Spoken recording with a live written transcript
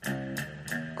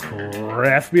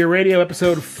Craft Beer Radio,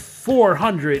 episode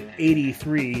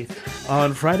 483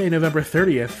 on Friday, November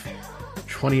 30th,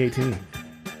 2018.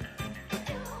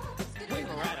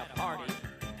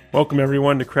 Welcome,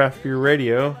 everyone, to Craft Beer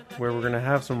Radio, where we're going to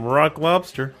have some rock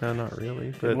lobster. No, not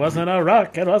really. But It wasn't a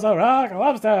rock, it was a rock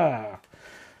lobster.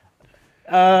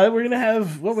 We're going to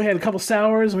have, we had a couple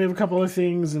sours, and we have a couple of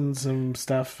things and some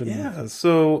stuff. And... Yeah,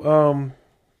 so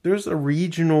there's a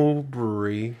regional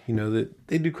brewery, that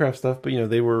they do craft stuff, but,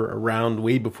 they were around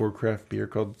way before craft beer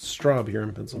called Straub here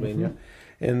in Pennsylvania.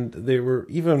 Mm-hmm. And they were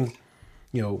even,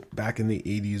 back in the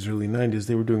 80s, early 90s,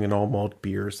 they were doing an all-malt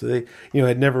beer. So they,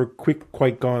 had never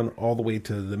quite gone all the way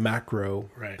to the macro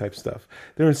type stuff.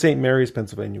 They're in St. Mary's,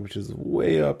 Pennsylvania, which is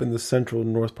way up in the central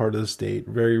north part of the state,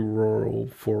 very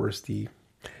rural, foresty.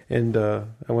 And I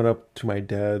went up to my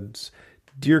dad's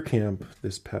deer camp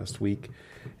this past week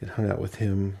and hung out with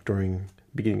him during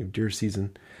beginning of deer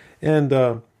season. And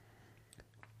for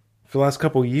the last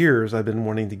couple of years, I've been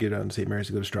wanting to get out in St. Mary's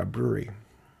to go to Straub Brewery.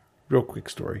 Real quick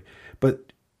story.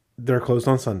 But they're closed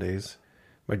on Sundays.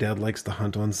 My dad likes to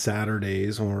hunt on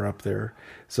Saturdays when we're up there.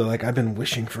 So, I've been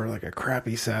wishing for, a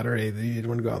crappy Saturday that you didn't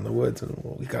want to go out in the woods. And,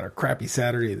 we got a crappy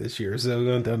Saturday this year. So, we're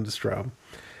going down to Straub.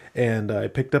 And I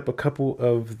picked up a couple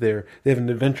of they have an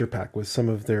adventure pack with some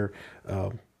of their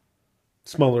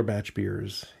smaller batch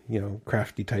beers,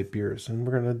 crafty type beers. And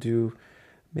we're going to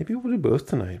maybe we'll do both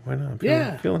tonight. Why not?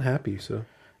 I'm feeling happy, so.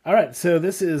 All right, so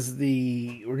this is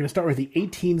we're going to start with the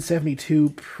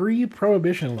 1872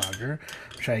 pre-Prohibition lager,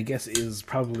 which I guess is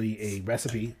probably a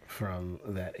recipe from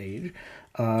that age.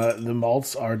 The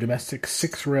malts are domestic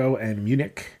 6-row and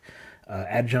Munich.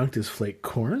 Adjunct is flake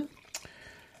corn.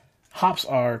 Hops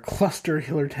are Cluster,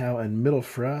 Hillertau, and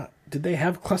Mittelfra. Did they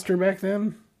have Cluster back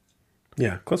then?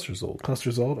 Yeah, Cluster's old.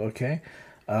 Cluster's old, okay.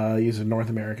 Use a North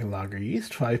American lager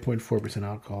yeast, 5.4%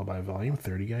 alcohol by volume,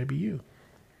 30 IBU.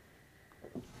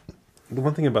 The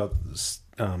one thing about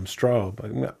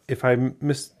Straub, if I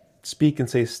misspeak and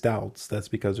say stouts, that's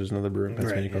because there's another brewer in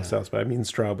Pennsylvania called Stouts, but I mean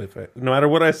Straub. No matter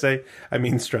what I say, I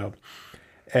mean Straub.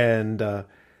 And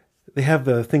they have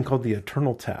the thing called the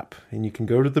Eternal Tap, and you can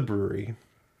go to the brewery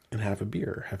and have a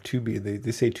beer, have two beers.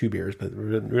 They say two beers, but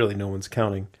really no one's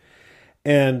counting.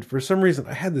 And for some reason,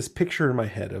 I had this picture in my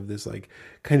head of this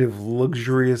kind of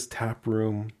luxurious tap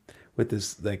room with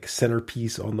this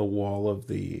centerpiece on the wall of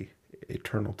the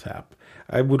Eternal Tap.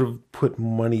 I would have put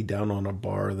money down on a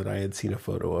bar that I had seen a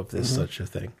photo of this such a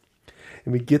thing.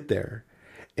 And we get there,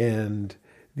 and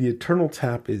the Eternal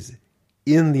Tap is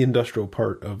in the industrial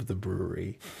part of the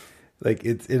brewery.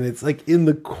 It's in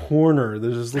the corner.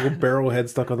 There's this little barrel head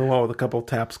stuck on the wall with a couple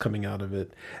taps coming out of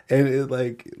it, and it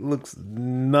looks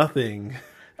nothing.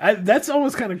 That's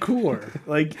almost kind of cooler.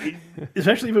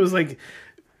 Especially if it was like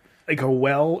a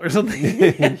well or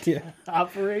something to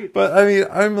operate. But I mean,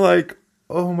 I'm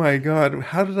oh my god,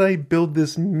 how did I build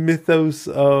this mythos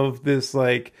of this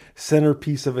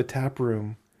centerpiece of a tap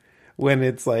room when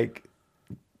it's the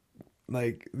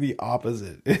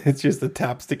opposite? It's just the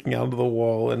tap sticking out of the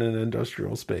wall in an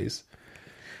industrial space.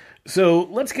 So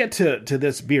let's get to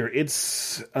this beer.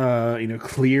 It's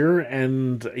clear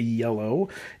and yellow.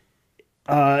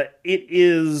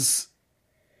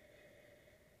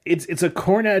 It's a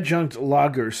corn adjunct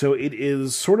lager, so it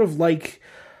is sort of like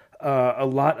a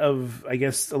lot of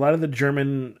the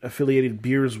German affiliated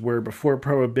beers were before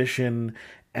Prohibition,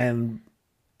 and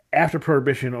after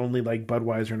Prohibition, only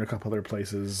Budweiser and a couple other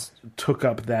places took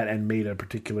up that and made a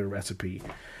particular recipe,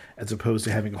 as opposed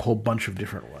to having a whole bunch of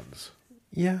different ones.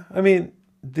 Yeah, I mean,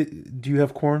 do you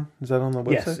have corn? Is that on the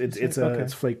website? Yes,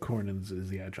 it's flake corn is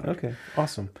the adjunct. Okay,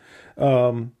 awesome.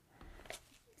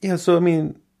 Yeah, so I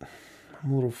mean,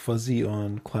 I'm a little fuzzy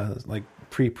on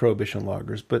pre-Prohibition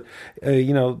lagers, but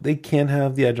they can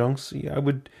have the adjuncts. I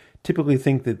would typically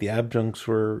think that the adjuncts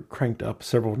were cranked up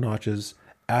several notches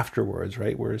afterwards,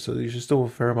 right? So there's still a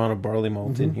fair amount of barley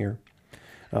malt in here.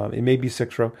 It may be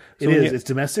 6-row. So it's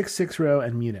domestic 6-row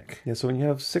and Munich. Yeah, so when you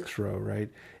have 6-row, right,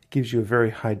 it gives you a very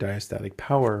high diastatic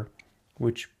power,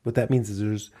 what that means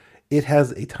is it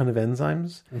has a ton of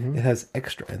enzymes. Mm-hmm. It has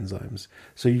extra enzymes.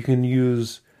 So you can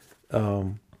use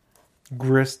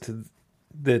grist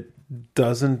that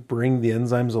doesn't bring the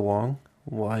enzymes along,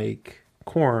 like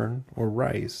corn or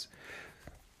rice,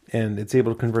 and it's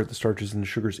able to convert the starches into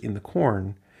sugars in the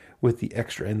corn with the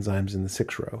extra enzymes in the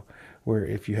 6-row, where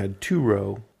if you had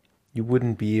 2-row, you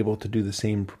wouldn't be able to do the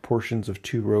same proportions of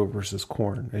 2-row versus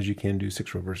corn as you can do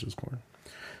 6-row versus corn.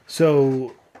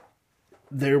 So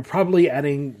they're probably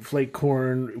adding flake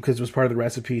corn because it was part of the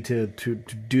recipe to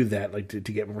do that, to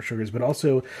get more sugars, but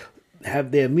also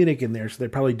have Munich in there, so they're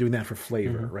probably doing that for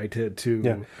flavor, right?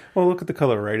 Yeah. Well, look at the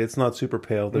color, right? It's not super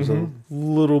pale. There's a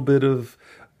little bit of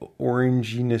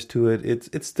oranginess to it.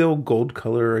 It's still gold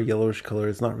color or yellowish color.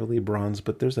 It's not really bronze,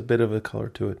 but there's a bit of a color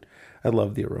to it. I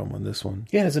love the aroma on this one.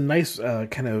 Yeah, it's a nice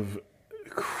kind of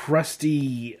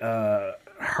crusty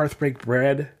hearthbreak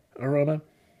bread aroma.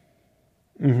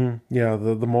 Yeah,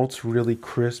 the malt's really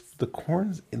crisp. The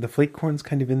flake corn's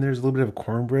kind of in there. There's a little bit of a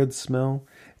cornbread smell.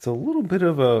 It's a little bit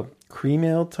of a cream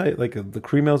ale type, like the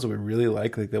cream ales that we really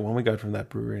like the one we got from that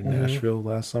brewery in Nashville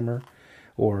last summer,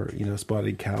 or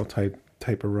Spotted Cow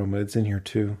type aroma. It's in here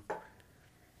too.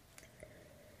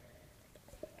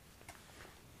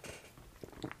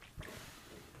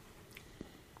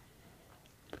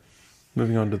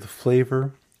 Moving on to the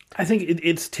flavor. I think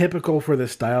it's typical for the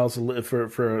styles for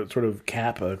sort of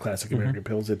classic American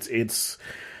Pils. It's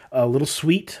a little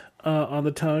sweet on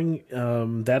the tongue.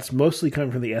 That's mostly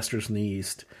coming from the esters and the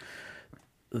yeast.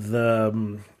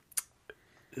 So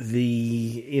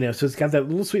it's got that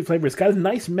little sweet flavor. It's got a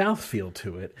nice mouthfeel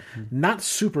to it. Not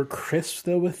super crisp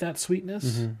though with that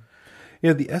sweetness.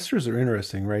 Yeah, the esters are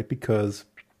interesting, right? Because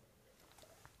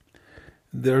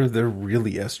they're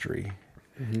really estery.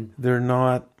 They're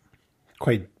not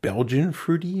quite Belgian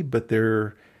fruity, but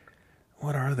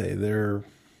what are they? They're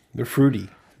fruity.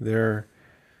 There's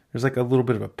like a little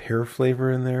bit of a pear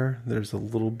flavor in there. There's a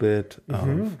little bit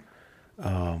of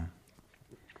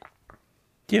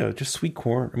just sweet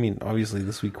corn. I mean, obviously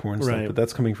the sweet corn stuff, but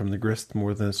that's coming from the grist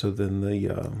more than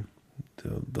the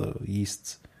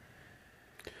yeasts.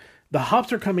 The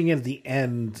hops are coming in at the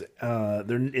end.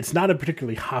 It's not a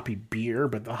particularly hoppy beer,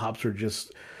 but the hops are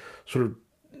just sort of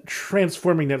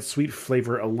transforming that sweet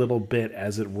flavor a little bit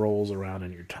as it rolls around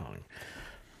in your tongue.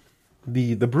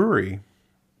 The brewery,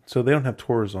 so they don't have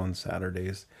tours on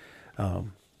Saturdays.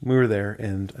 We were there,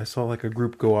 and I saw like a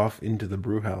group go off into the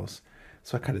brew house.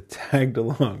 So I kind of tagged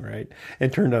along, right?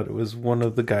 And turned out it was one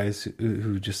of the guys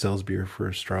who just sells beer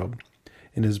for Straub.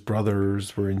 And his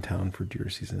brothers were in town for deer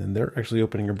season. And they're actually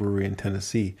opening a brewery in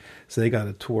Tennessee. So they got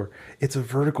a tour. It's a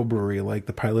vertical brewery like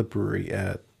the Pilot Brewery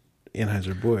at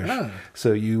Anheuser-Busch.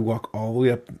 So you walk all the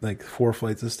way up like 4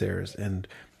 flights of stairs. And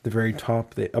the very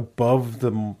top, above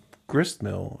the grist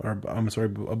mill,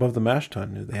 above the mash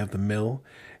tun, they have the mill.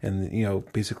 And,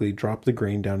 basically drop the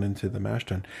grain down into the mash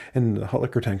tun. And the hot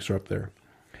liquor tanks are up there.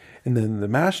 And then the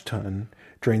mash tun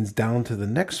drains down to the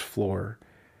next floor.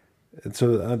 And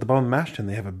so at the bottom of the mash tun,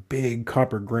 they have a big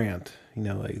copper grant.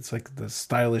 It's like the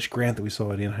stylish grant that we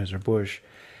saw at Anheuser-Busch.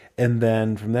 And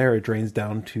then from there, it drains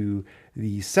down to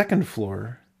the second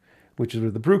floor, which is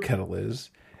where the brew kettle is.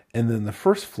 And then the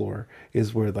first floor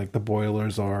is where like the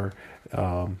boilers are,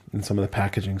 and some of the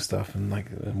packaging stuff and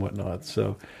whatnot.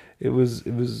 So it's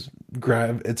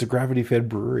a gravity fed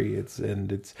brewery. It's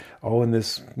all in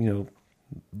this,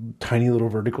 tiny little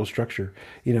vertical structure.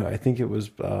 I think it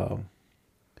was,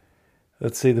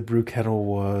 let's say the brew kettle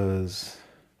was,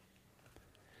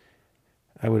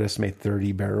 I would estimate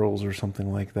 30 barrels or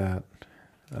something like that.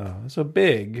 So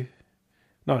big,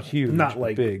 not huge, not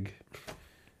like big.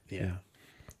 Yeah.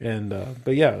 And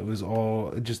but yeah, it was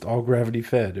all gravity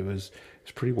fed. It was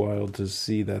pretty wild to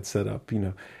see that set up,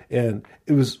 and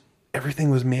everything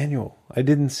was manual. I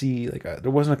didn't see there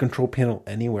wasn't a control panel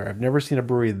anywhere. I've never seen a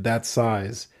brewery that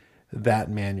size that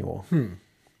manual.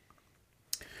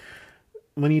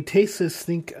 When you taste this,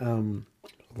 think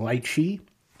lychee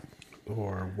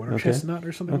or water chestnut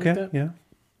or something like that.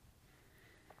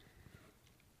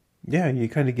 Yeah, you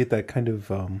kind of get that kind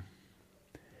of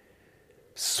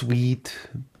sweet,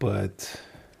 but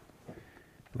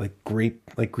like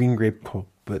green grape pulp,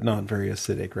 but not very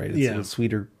acidic, right? It's a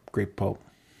sweeter grape pulp.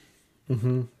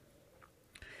 So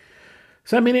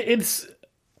I mean, it's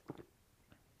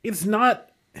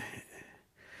not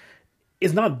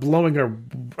blowing our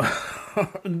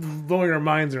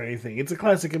minds or anything. It's a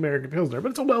classic American Pilsner,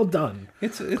 but it's a well done.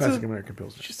 It's classic American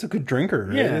Pilsner. It's just a good drinker.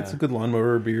 Right? Yeah, it's a good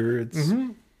lawnmower beer. It's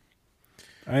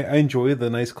I enjoy the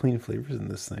nice clean flavors in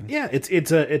this thing. Yeah,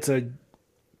 it's a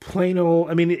plain old.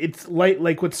 I mean, it's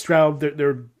like with Straub.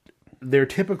 Their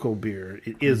typical beer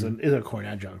is a corn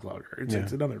adjunct lager.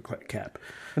 It's another cap.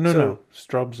 No.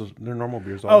 Straub's their normal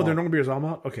beers. Their normal beers all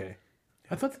malt. Okay,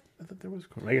 I thought there was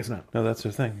corn. I guess not. No, that's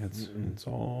their thing. It's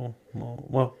all malt.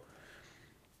 Well,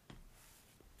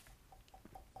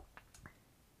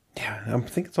 yeah, I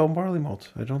think it's all barley malt.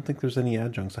 I don't think there's any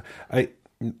adjuncts.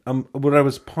 What I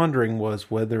was pondering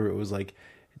was whether it was like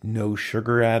no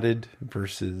sugar added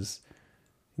versus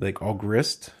like all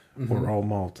grist or all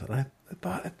malt. And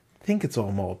I think it's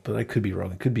all malt, but I could be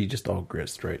wrong. It could be just all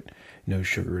grist, right? No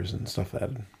sugars and stuff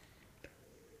added.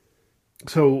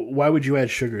 So why would you add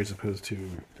sugar as opposed to?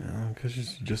 Because you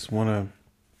just want to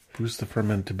boost the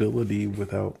fermentability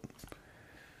without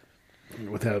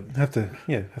Without have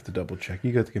to double check.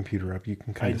 You got the computer up. You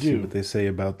can kind I of see do. what they say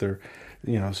about their,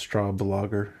 straw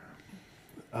lager.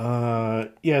 So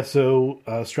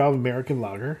Straub American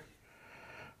Lager,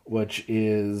 which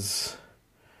is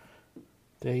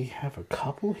they have a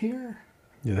couple here.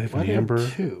 Yeah, they have Why an do they have amber.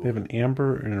 two? They have an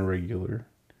amber and a regular.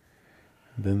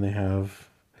 Then they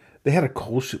had a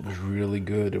Kolsch that was really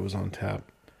good. It was on tap.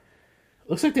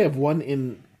 Looks like they have one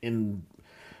in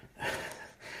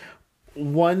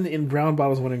one in brown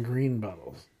bottles, one in green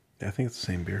bottles. I think it's the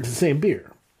same beer. It's the same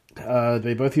beer.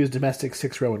 They both use domestic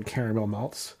 6-row and caramel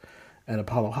malts and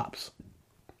Apollo hops.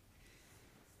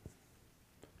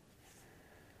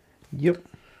 Yep.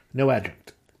 No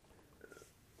adjunct.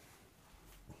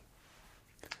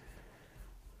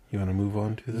 You want to move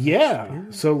on to the Yeah.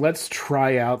 So let's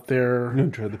try out their. You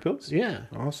want to try the pills? Yeah.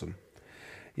 Awesome.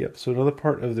 Yep. So another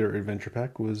part of their adventure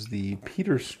pack was the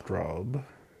Peter Straub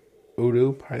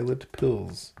Odo Pilot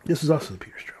Pills. This is also the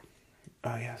Peter Straub.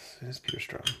 Ah, yes, it is Peter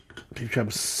Straub. Peter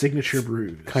Straub's signature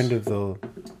brews. Kind of the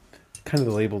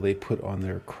label they put on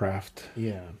their craft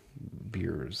Yeah.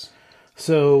 beers.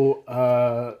 So,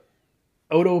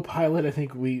 Odo Pilot, I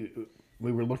think we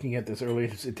were looking at this earlier.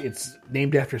 It's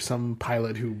named after some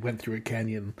pilot who went through a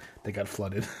canyon that got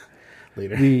flooded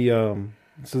later.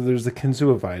 So there's the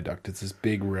Kenzua Viaduct. It's this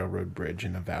big railroad bridge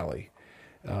in a valley.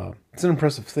 It's an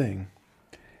impressive thing.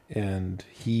 And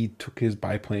he took his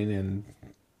biplane and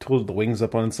tilted the wings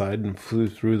up on its side and flew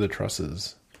through the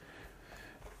trusses.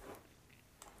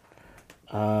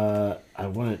 I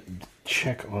want to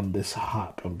check on this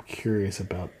hop. I'm curious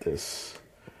about this.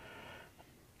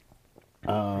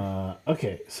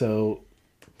 Okay, so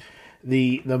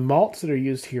the malts that are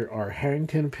used here are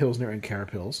Harrington, Pilsner, and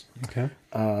Carapils. Okay.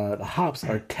 The hops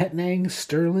are Tettnang,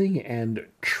 Sterling, and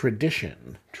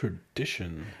Tradition.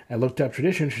 Tradition. I looked up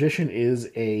Tradition. Tradition is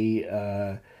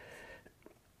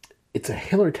it's a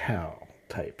Hillertau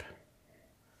type.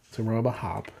 It's a Roma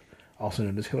hop, also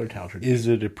known as Hillertau Tradition. Is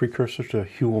it a precursor to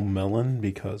Huel Melon?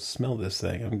 Because smell this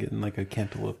thing. I'm getting like a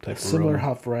cantaloupe type of Similar aroma.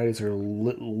 hop varieties are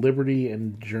Liberty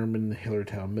and German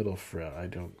Hillertau Mittelfrüh. I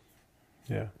don't.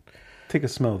 Yeah. Take a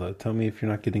smell though. Tell me if you're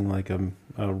not getting like a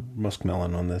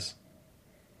muskmelon on this.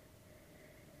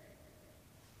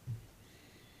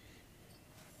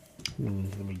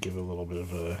 Let me give it a little bit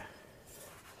of a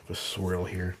swirl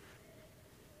here.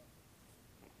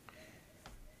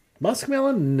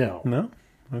 Muskmelon? No. No?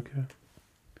 Okay.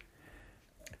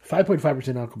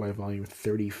 5.5% alcohol by volume,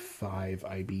 35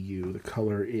 IBU. The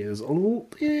color is a little,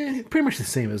 pretty much the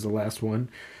same as the last one.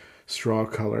 Straw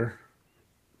color.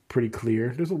 Pretty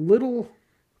clear. There's a little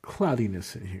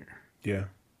cloudiness in here. Yeah.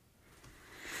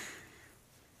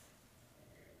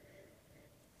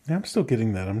 Yeah, I'm still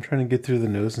getting that. I'm trying to get through the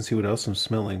nose and see what else I'm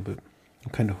smelling, but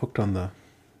I'm kind of hooked on the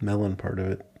melon part of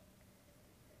it.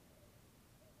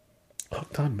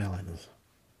 Hooked on melons.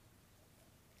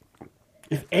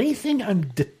 If anything, I'm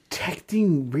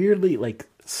detecting weirdly like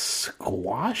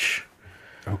squash.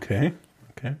 Okay.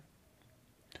 Okay.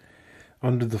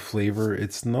 Under the flavor,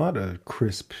 it's not a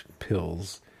crisp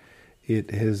pills.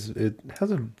 It has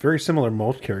a very similar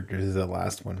malt character to the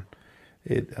last one.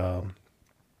 It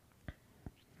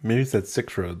maybe it's that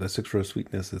six row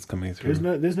sweetness that's coming through.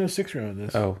 There's no 6-row in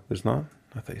this. Oh, there's not?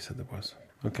 I thought you said there was.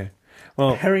 Okay.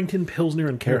 Well, Harrington, Pilsner,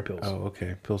 and Carapils. oh,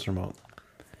 okay. Pilsner malt.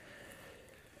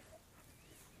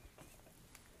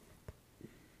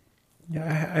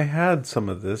 Yeah, I had some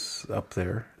of this up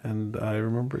there, and I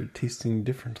remember it tasting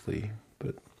differently.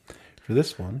 But for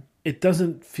this one, It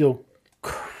doesn't feel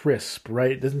crisp, right?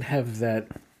 It doesn't have that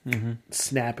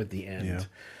snap at the end.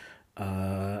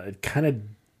 Yeah. It kind of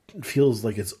feels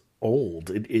like it's old.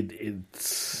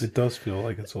 It's it does feel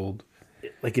like it's old.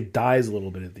 like it dies a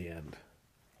little bit at the end.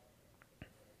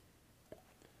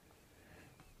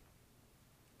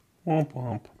 Womp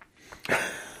womp.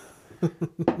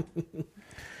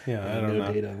 Yeah, I don't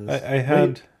No date know. on this. I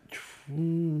had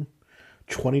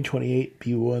 2028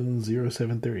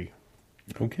 B1073.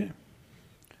 okay.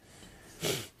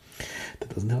 That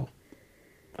doesn't help.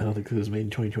 I don't think it was made in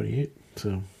 2028.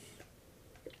 So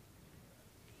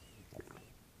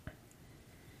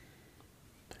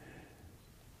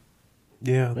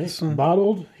Yeah, wait, this one.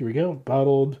 bottled. Here we go.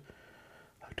 Bottled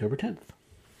October 10th.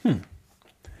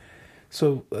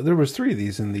 So there was 3 of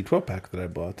these in the 12-pack that I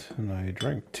bought, and I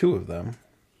drank 2 of them.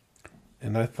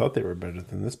 And I thought they were better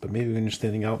than this, but maybe when you're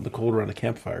standing out in the cold around a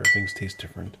campfire, things taste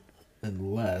different.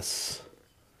 Unless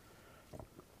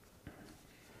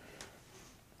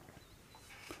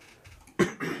What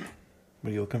are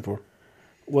you looking for?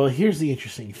 well, here's the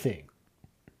interesting thing.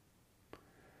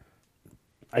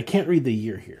 can't read the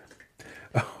year here.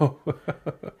 Oh.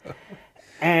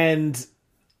 And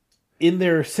in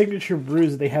their signature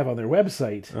brews that they have on their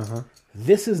website,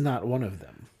 this is not one of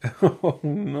them. Oh,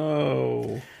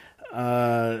 no.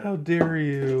 How dare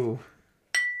you?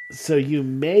 So you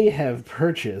may have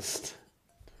purchased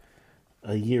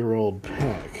a year-old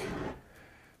pack.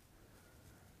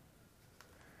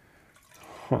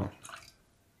 Huh.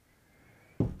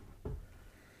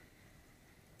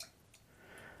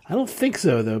 I don't think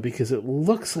so, though, because it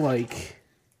looks like...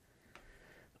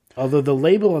 Although the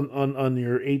label on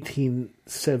your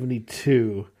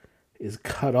 1872 is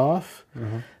cut off,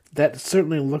 that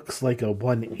certainly looks like a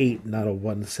 1.8, not a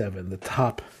 1.7. The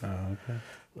top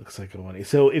looks like a 1.8.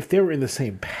 So if they were in the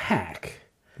same pack...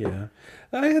 Yeah.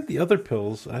 I had the other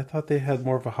pills. I thought they had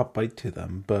more of a hot bite to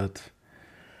them, but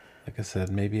like I said,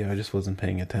 maybe I just wasn't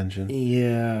paying attention.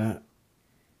 Yeah.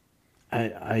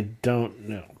 I don't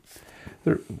know.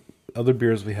 There other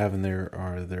beers we have in there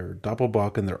are their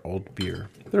Doppelbock and their Old Beer.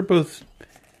 They're both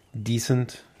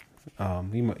decent.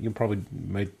 You probably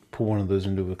might pull one of those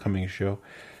into a coming show.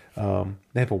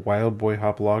 They have a Wild Boy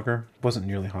hop lager. Wasn't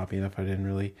nearly hoppy enough. I didn't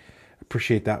really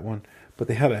appreciate that one. But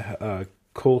they had a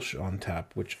Kolsch on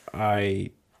tap, which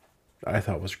I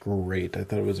thought was great. I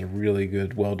thought it was a really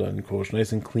good, well done Kolsch.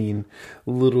 Nice and clean,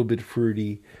 a little bit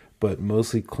fruity, but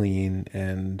mostly clean,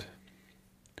 and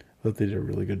I thought they did a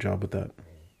really good job with that.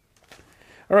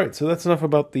 All right, so that's enough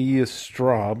about the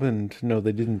Straub, and no,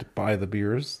 they didn't buy the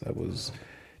beers. That was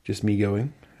just me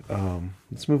going.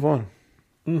 Let's move on.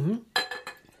 Mm-hmm.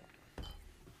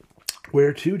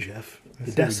 Where to, Jeff?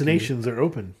 The destinations are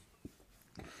open.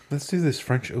 Let's do this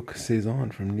French Oak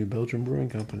Saison from New Belgium Brewing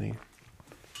Company.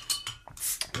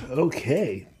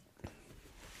 Okay.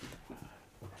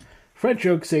 French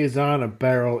Oak Saison, a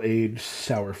barrel-aged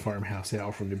sour farmhouse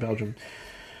ale from New Belgium.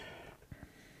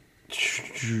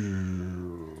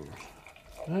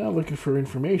 I'm looking for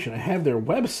information. I have their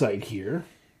website here,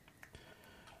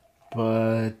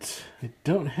 but I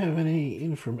don't have any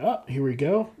information. Oh, here we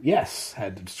go. Yes,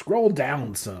 had to scroll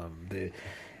down some.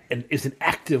 And it's an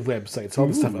active website, so all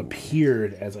the stuff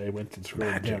appeared as I went and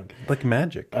scrolled down. Like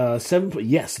magic.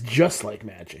 Yes, just like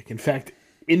magic. In fact,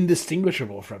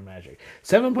 indistinguishable from magic.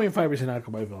 7.5%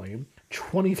 alcohol by volume,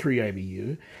 23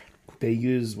 IBU. They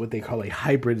use what they call a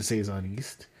hybrid Saison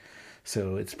yeast.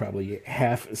 So it's probably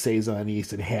half Saison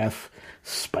yeast and half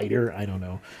spider. I don't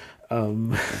know.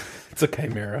 It's a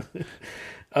chimera.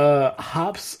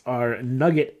 Hops are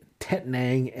Nugget,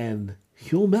 Tettnang, and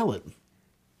Huell Melon.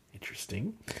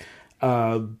 Interesting.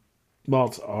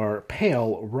 Malts are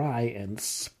Pale, Rye, and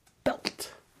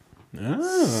Spelt.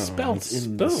 Spelt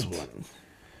in this one.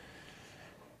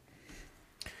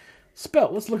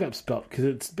 Spelt. Let's look up Spelt, because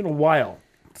it's been a while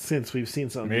since we've seen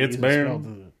something. It's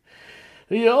been.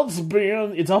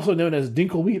 It's also known as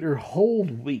Dinkelwheat or whole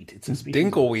wheat. It's a species.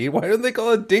 Dinkelwheat? Why don't they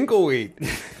call it Dinkelwheat?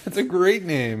 That's a great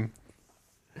name.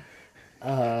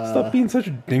 Stop being such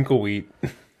a Dinkelwheat.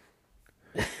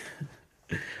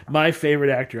 My favorite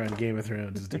actor on Game of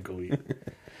Thrones is Dinkelwheat.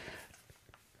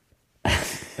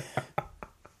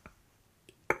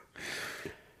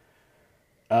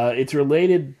 It's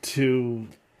related to...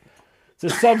 It's a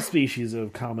subspecies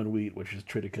of common wheat, which is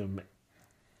Triticum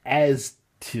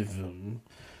astivum.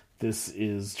 This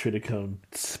is Triticum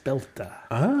spelta.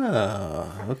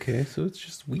 Ah, okay. So it's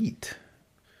just wheat.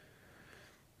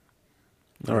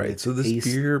 All right. So this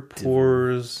beer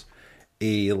pours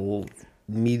a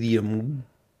medium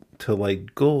to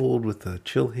light gold with a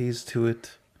chill haze to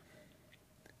it.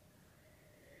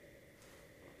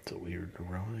 It's a weird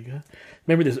aroma I got.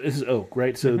 Remember, this is oak,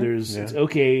 right? So it's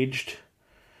oak aged.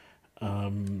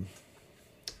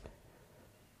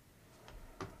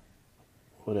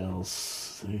 What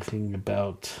else? Anything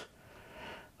about...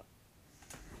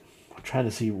 I'm trying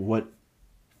to see what...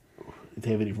 If they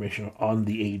have any information on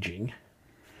the aging.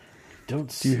 Do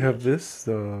you have this?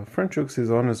 The French Oak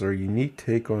Saisons are a unique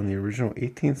take on the original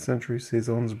 18th century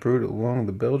Saisons brewed along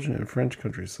the Belgian and French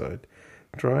countryside.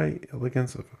 Dry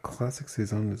elegance of a classic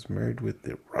Saison is married with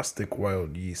the rustic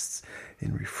wild yeasts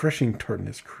and refreshing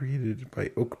tartness created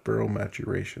by oak barrel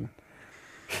maturation.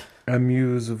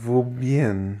 Amuse-vous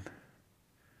bien.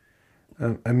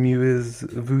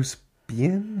 Amuse-vous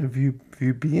bien?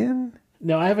 Vous bien?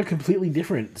 No, I have a completely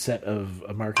different set of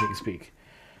marketing speak.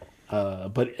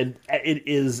 But it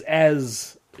is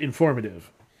as informative,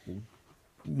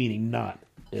 meaning not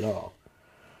at all.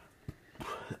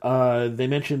 They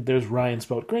mentioned there's rye and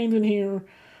spelt grains in here.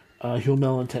 Huell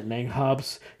Melon, Tettnang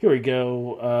hops. Here we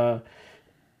go.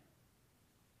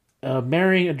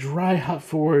 Marrying a dry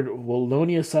hop-forward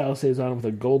Wallonia-style Saison with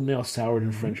a golden ale soured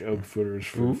in French oak footers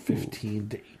for 15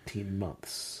 to 18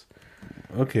 months.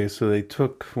 Okay, so they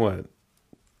took what?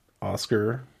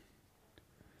 Oscar.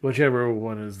 Whichever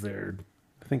one is there.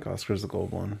 I think Oscar's the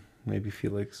gold one. Maybe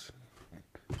Felix.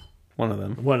 One of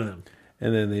them. One of them.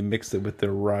 And then they mixed it with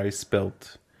their rye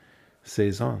spelt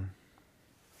saison.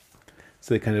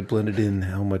 So they kind of blended in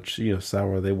how much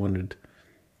sour they wanted.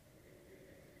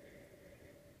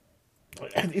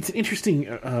 It's an interesting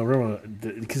aroma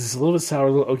because it's a little bit sour,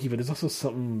 a little oaky, but it's also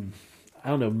something, I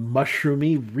don't know,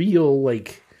 mushroomy, real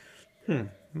like. I'm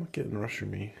not getting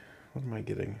mushroomy. What am I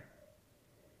getting?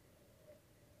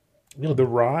 You The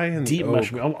rye and deep the oak.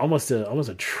 mushroom, almost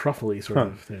a truffly sort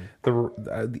of thing.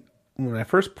 When I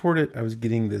first poured it, I was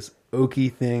getting this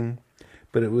oaky thing,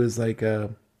 but it was like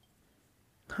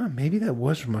maybe that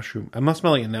was mushroom. I'm not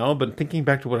smelling it now, but thinking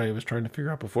back to what I was trying to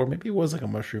figure out before, maybe it was like a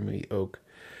mushroomy oak.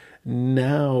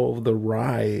 Now the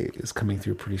rye is coming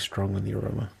through pretty strong in the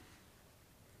aroma.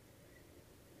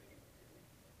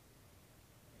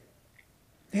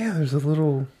 Yeah, there's a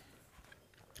little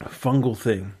fungal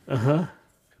thing.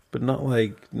 But not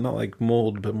like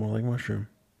mold, but more like mushroom.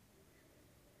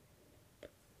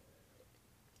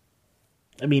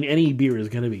 I mean, any beer is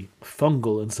going to be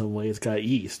fungal in some way. It's got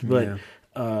yeast, but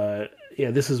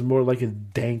this is more like a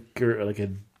dank or like a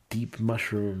deep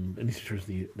mushroom. At least in terms of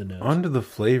the nose. Onto the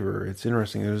flavor, it's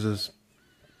interesting. There's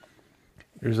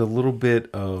a little bit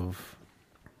of.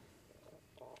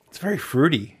 It's very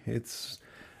fruity. I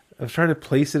was trying to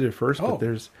place it at first, but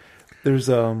there's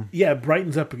it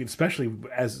brightens up, especially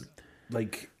as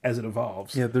it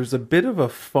evolves. Yeah, there's a bit of a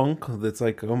funk that's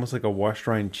like almost like a washed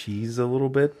rind cheese a little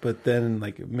bit, but then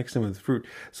like mixed in with fruit.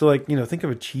 So like, think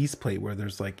of a cheese plate where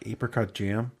there's like apricot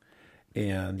jam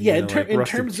and in rustic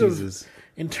terms cheeses.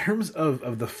 In terms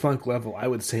of the funk level, I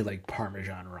would say like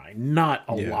Parmesan rye, not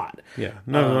a lot. Yeah,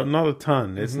 no, not a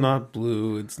ton. It's not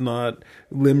blue. It's not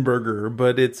Limburger,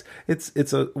 but it's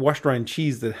a washed rind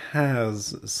cheese that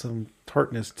has some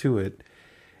tartness to it.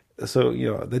 So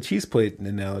the cheese plate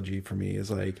analogy for me is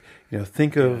like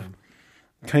think of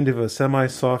kind of a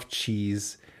semi-soft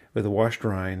cheese with a washed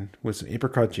rind with some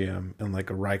apricot jam and like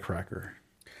a rye cracker,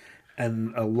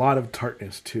 and a lot of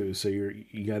tartness too. So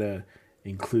you gotta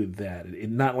include that.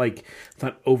 It's not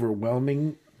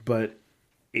overwhelming, but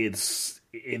it's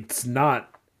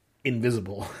not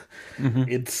invisible.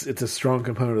 It's a strong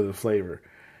component of the flavor.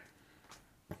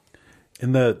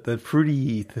 And that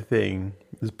fruity thing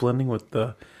is blending with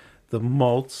the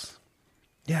malts.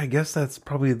 Yeah, I guess that's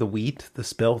probably the wheat, the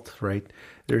spelt, right?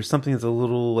 There's something that's a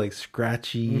little like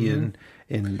scratchy and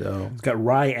it's got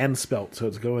rye and spelt, so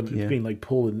it's being like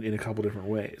pulled in a couple different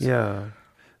ways. Yeah.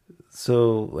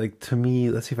 So, like, to me,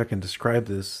 let's see if I can describe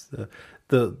this.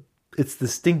 It's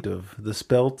distinctive. The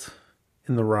spelt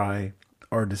and the rye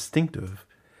are distinctive.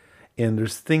 And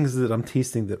there's things that I'm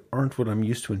tasting that aren't what I'm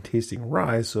used to in tasting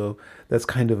rye. So that's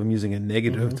kind of, I'm using a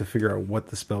negative to figure out what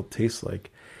the spelt tastes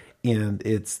like. And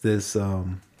it's this, let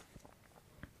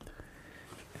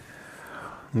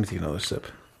me take another sip.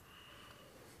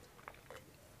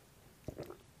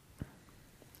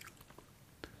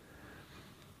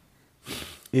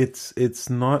 It's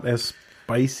not as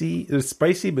spicy. It's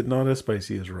spicy, but not as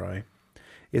spicy as rye.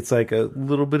 It's like a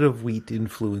little bit of wheat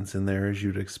influence in there, as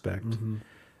you'd expect.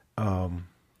 But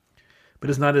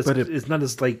it's not as it's not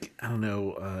as like, I don't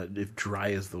know if dry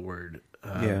is the word.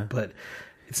 But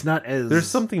it's not as there's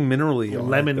something minerally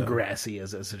lemongrassy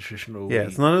as a traditional wheat.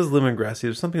 It's not as lemongrassy.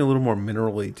 There's something a little more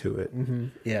minerally to it.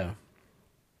 Yeah.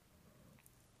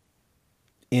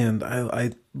 And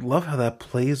I love how that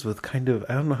plays with kind of,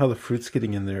 I don't know how the fruit's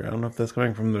getting in there. I don't know if that's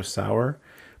coming from their sour,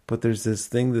 but there's this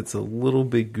thing that's a little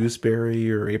bit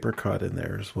gooseberry or apricot in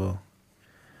there as well.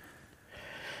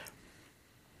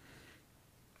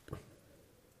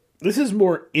 This is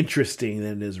more interesting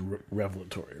than it is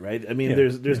revelatory, right? I mean,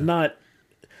 there's not.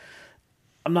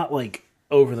 I'm not like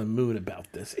over the moon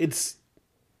about this. It's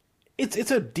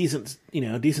a decent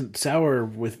sour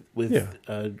with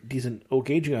decent oak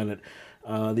aging on it.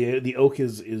 The oak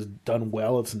is done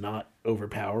well. It's not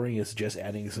overpowering. It's just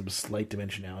adding some slight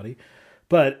dimensionality.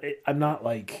 But I'm not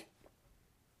like.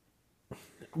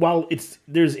 While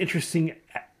there's interesting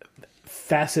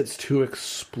facets to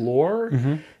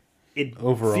explore. It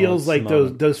overall feels like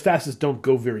those facets don't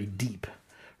go very deep,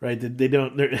 right? They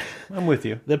don't. I'm with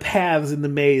you. The paths in the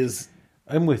maze.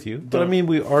 I'm with you, but I mean,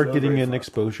 we are getting an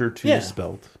exposure to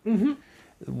spelt.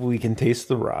 We can taste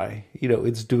the rye.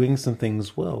 It's doing some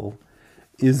things well.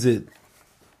 Is it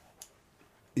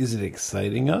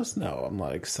exciting us? No, I'm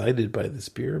not excited by this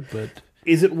beer, but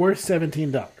is it worth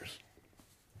 $17?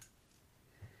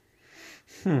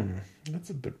 That's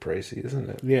a bit pricey, isn't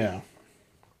it? Yeah.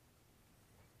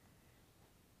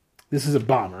 This is a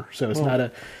bomber, so it's not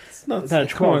a. It's not. not a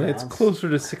Come on, 12 it's ounce. closer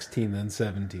to 16 than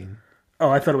 17. Oh,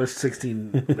 I thought it was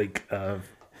 16. I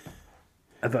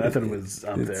thought it was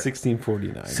up It's there.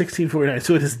 1649. 1649.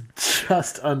 So it is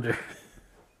just under.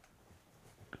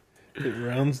 It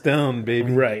rounds down,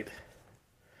 baby. Right.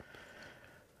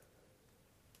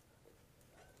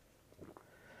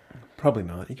 Probably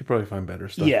not. You could probably find better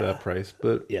stuff Yeah. at that price,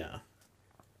 but Yeah.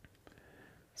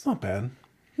 it's not bad.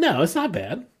 No, it's not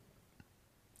bad.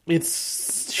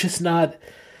 It's just not.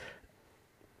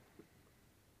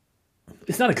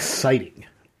 It's not exciting.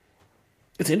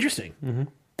 It's interesting,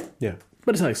 Yeah,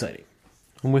 but it's not exciting.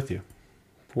 I'm with you.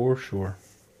 For sure.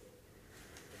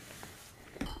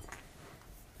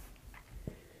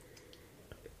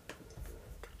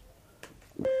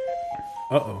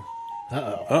 Uh-oh.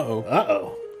 Uh-oh. Uh-oh.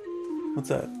 Uh-oh. What's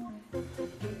that?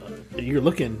 You're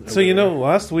looking. So, you know,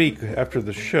 last week after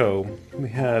the show, we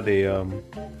had a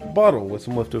bottle with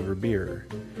some leftover beer.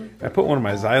 I put one of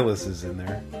my Xyluses in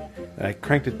there, and I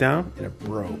cranked it down, and it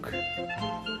broke.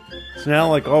 So now,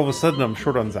 like, all of a sudden, I'm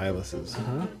short on Xyluses.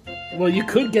 Well, you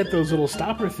could get those little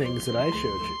stopper things that I showed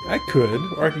you. I could,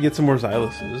 or I could get some more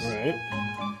Xyluses. Right?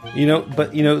 You know,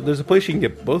 but, you know, there's a place you can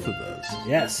get both of those,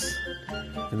 Yes.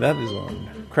 and that is on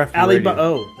Craft Alibaba. Radio.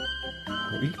 Oh.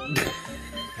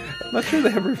 I'm not sure they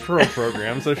have referral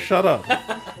programs, so shut up.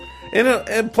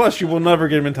 And plus, you will never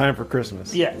get them in time for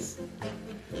Christmas. Yes.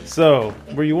 So,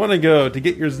 where you want to go to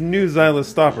get your new Xylus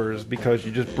stoppers, because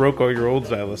you just broke all your old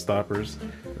Xylus stoppers,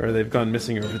 or they've gone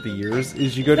missing over the years,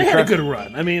 is you go to They had a Craft... good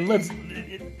run. I mean, we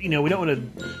don't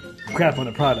want to crap on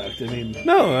the product. I mean,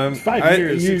 No, 5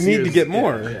 years, you 6 need to years. get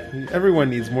more. Yeah. Everyone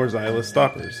needs more Xylus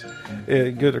stoppers.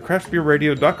 Go to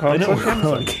craftbeerradio.com. I know slash we're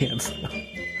Amazon. on cans.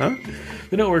 Huh?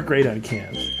 They don't work great on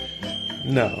cans.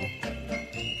 No.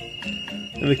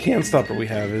 And the can stopper we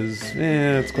have is,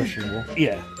 it's questionable.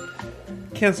 Yeah.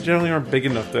 Cans generally aren't big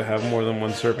enough to have more than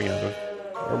one serving out of,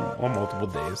 or on multiple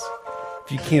days.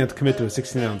 If you can't commit to a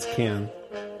 16-ounce can.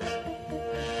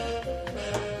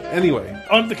 Anyway,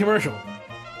 On the commercial.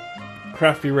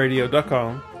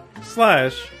 craftbeerradio.com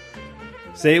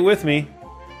 / say it with me,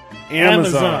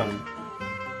 Amazon.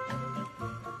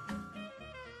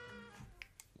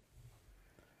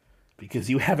 Because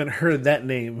you haven't heard that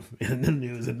name in the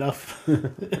news enough.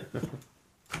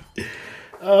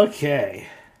 Okay.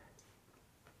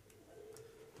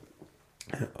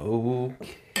 Okay.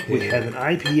 We have an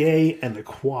IPA and a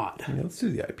quad. Yeah, let's do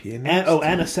the IPA And, next.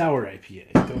 and a sour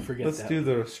IPA. Don't forget Let's that. do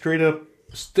the straight up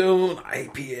Stone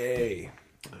IPA.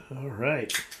 All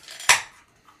right.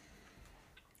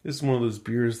 This is one of those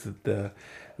beers that the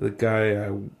guy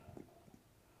I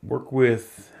work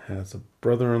with has a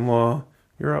brother-in-law.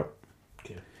 You're up.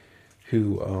 Okay.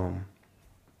 Who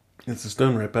it's a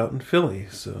Stone Rep out in Philly,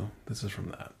 so this is from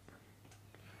that.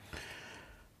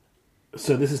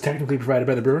 So this is technically provided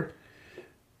by the brewer?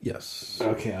 Yes.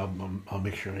 Okay, I'll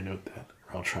make sure I note that.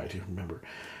 Or I'll try to remember.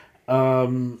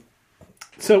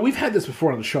 So we've had this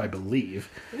before on the show, I believe.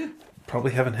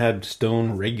 Probably haven't had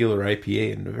Stone regular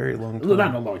IPA in a very long time. Well, not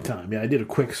in a long time. Yeah, I did a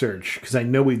quick search because I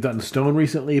know we've done Stone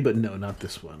recently, but no, not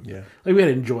this one. Yeah. Like we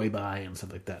had Enjoy By and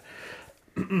stuff like that.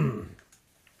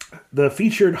 The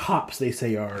featured hops, they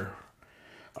say, are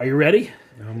you ready?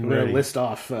 I'm We're going ready. to list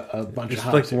off a bunch Just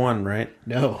of like hops. here. one, right?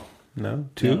 No. No?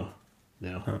 Two?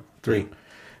 No. Oh, three.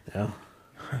 No.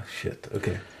 Oh, shit.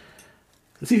 Okay.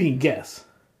 Let's see if you can guess.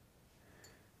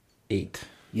 8.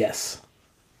 Yes.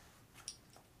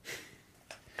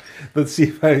 Let's see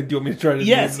if I... Do you want me to try to...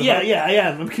 Yes, name yeah, them? yeah, yeah.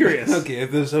 I'm curious. Okay,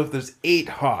 if there's 8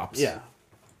 hops. Yeah.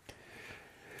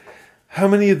 How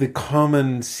many of the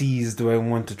common C's do I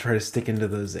want to try to stick into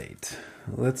those 8?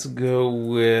 Let's go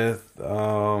with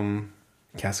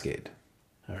Cascade.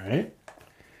 All right.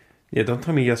 Yeah, don't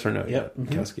tell me yes or no yet. mhm.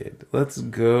 Cascade. Let's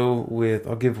go with...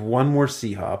 I'll give one more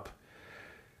C hop.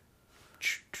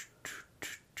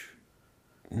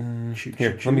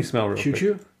 Here, let me smell real Choo quick.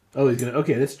 choo. Oh, he's gonna.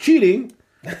 Okay, that's cheating.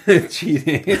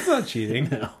 Cheating. It's not cheating.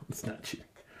 No, it's not cheating.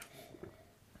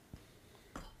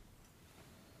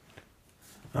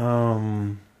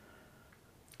 No,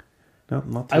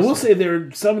 not this I will one. say there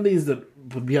are some of these that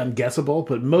would be unguessable,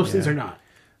 but most of these Yeah. are not.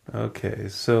 Okay,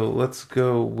 so let's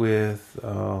go with...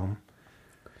 And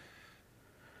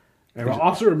I'll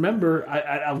also remember,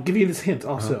 I'll give you this hint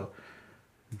also.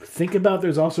 Think about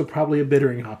there's also probably a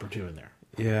bittering hop or two in there.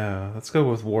 yeah, let's go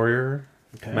with Warrior.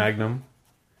 Okay. Magnum.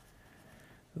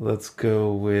 Let's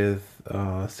go with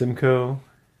Simcoe.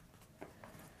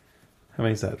 How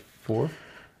many is that? 4?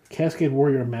 Cascade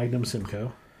Warrior Magnum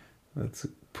Simcoe. Let's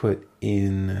put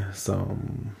in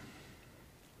some...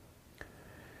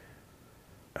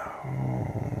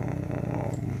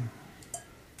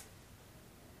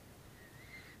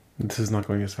 This is not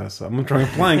going as fast. So I'm drawing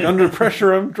a blank. Under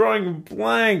pressure, I'm drawing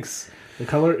blanks. The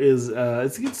color is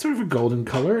it's sort of a golden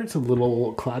color. It's a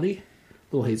little cloudy,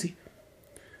 a little hazy.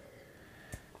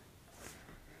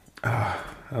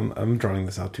 I'm drawing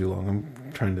this out too long.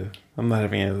 I'm not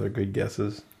having any other good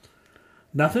guesses.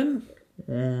 Nothing?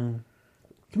 Come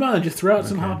on, just throw out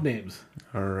some hop names.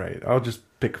 All right. I'll just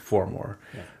pick 4 more.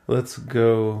 Yeah. Let's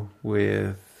go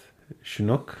with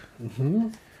Chinook. Mm-hmm.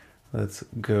 Let's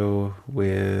go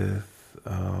with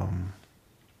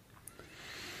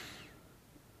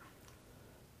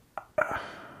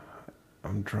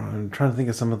I'm trying to think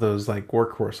of some of those like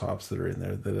workhorse hops that are in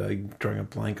there that I'm drawing a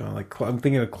blank on. Like I'm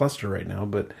thinking of Cluster right now,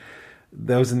 but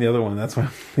that was in the other one. That's why I'm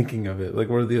thinking of it. Like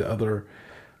what are the other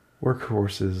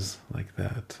workhorses like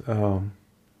that?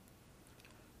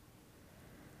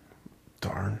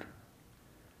 Darn.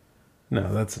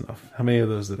 No, that's enough. How many of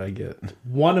those did I get?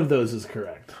 One of those is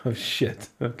correct. Oh shit.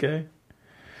 Okay.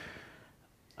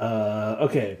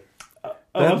 Okay.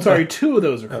 I'm sorry. 2 of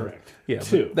those are correct. Yeah,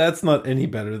 2. That's not any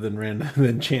better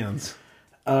than Chan's.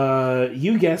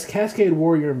 You guessed Cascade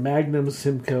Warrior, Magnum,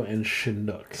 Simcoe, and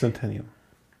Chinook. Centennial.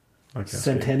 Okay.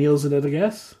 Centennial's another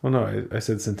guess? Well, no, I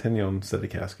said Centennial instead of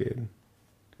Cascade.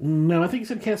 No, I think you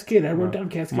said Cascade. I wrote down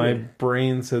Cascade. My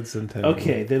brain said Centennial.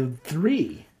 Okay, then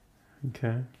 3.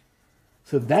 Okay.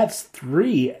 So that's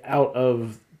 3 out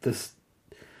of the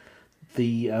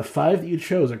 5 that you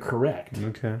chose are correct.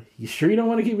 Okay. You sure you don't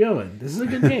want to keep going? This is a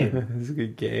good game. This is a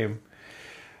good game.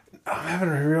 I'm having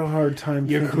a real hard time.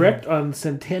 You're correct on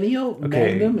Centennial,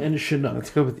 Magnum, and Chinook. Let's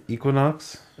go with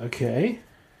Equinox. Okay.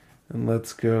 And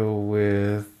let's go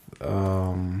with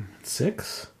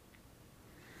 6.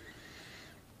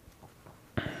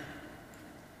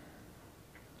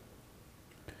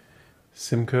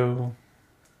 Simcoe.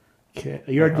 Okay.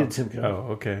 You already did Simcoe.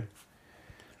 Oh, okay.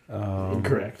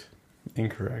 Incorrect.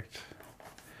 Incorrect.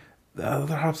 The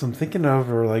other hops I'm thinking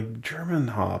of are like German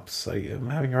hops. I'm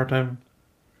having a hard time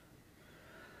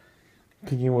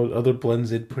thinking what other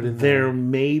blends they'd put in there. There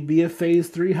may be a Phase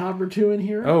 3 hop or 2 in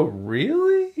here. Oh,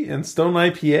 really? And Stone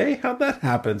IPA? How'd that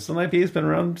happen? Stone IPA's been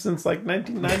around since like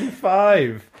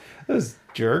 1995. Those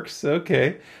jerks.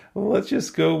 Okay. Well, let's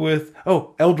just go with...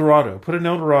 Oh, El Dorado. Put an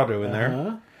El Dorado in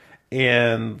there.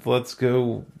 And let's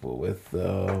go with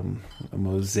a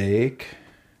Mosaic.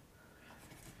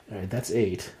 All right, that's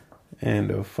 8. And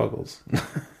Fuggles.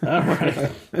 All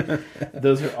right.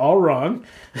 Those are all wrong.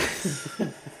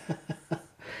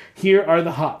 Here are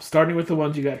the hops, starting with the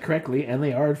ones you got correctly, and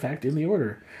they are, in fact, in the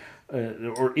order.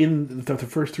 Or in the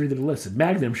first 3 that are listed.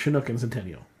 Magnum, Chinook, and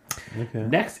Centennial. Okay.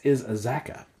 Next is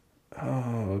Azaka.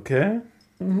 Oh, okay.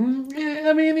 Mm-hmm. Yeah,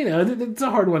 I mean, it's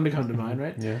a hard one to come to mind,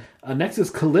 right? Yeah. Next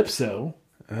is Calypso.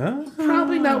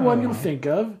 Probably not one you'll think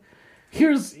of. I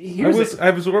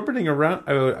was orbiting around.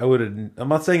 I would have. I'm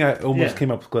not saying I almost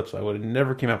came up with Calypso. I would have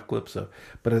never came up with Calypso.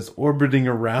 But as orbiting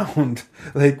around,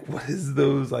 like what is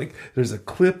those? Like there's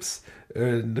Eclipse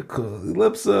and the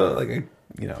Calypso. Like it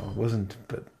wasn't.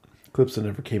 But Calypso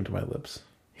never came to my lips.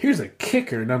 Here's a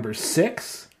kicker, number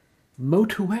 6,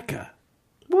 Motueka.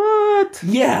 What?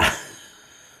 Yeah.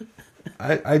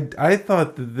 I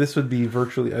thought that this would be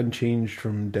virtually unchanged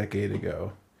from a decade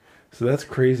ago. So that's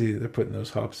crazy that they're putting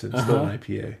those hops in. Still an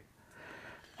IPA.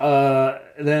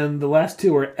 Then the last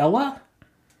 2 are Ella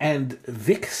and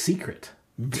Vic Secret.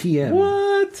 TM.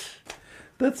 What?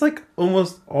 That's like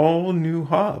almost all new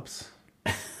hops.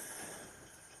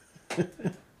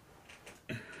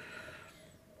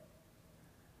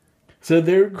 So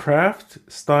they're craft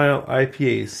style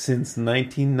IPAs since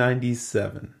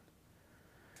 1997.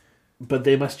 But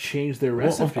they must change their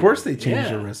recipe. Well, of course they change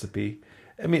their recipe.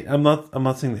 I mean, I'm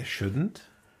not saying they shouldn't.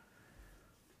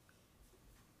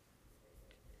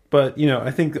 But, I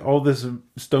think all this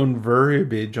stone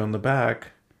verbiage on the back,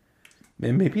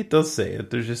 and maybe it does say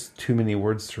it. There's just too many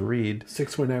words to read.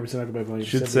 6.9% alcohol by volume.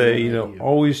 Should say,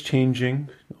 always changing,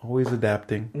 always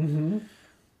adapting. Mm-hmm.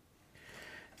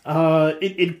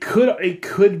 It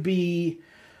could be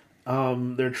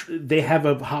they have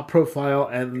a hop profile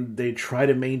and they try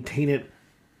to maintain it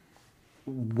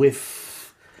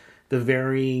with the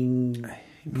varying...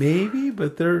 Maybe,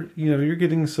 but you're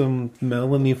getting some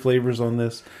melony flavors on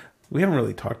this. We haven't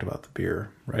really talked about the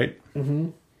beer, right? Mm-hmm.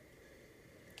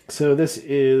 So this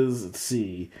is, let's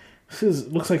see.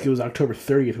 Looks like it was October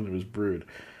 30th when it was brewed.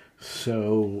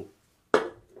 So,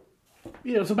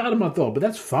 it's about a month old, but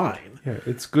that's fine. Yeah,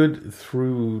 it's good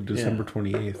through December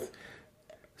 28th.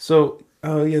 So,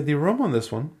 the aroma on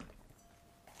this one,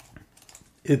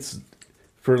 it's,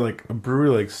 for like a brewery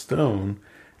like Stone,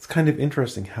 it's kind of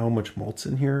interesting how much malt's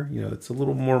in here. It's a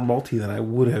little more malty than I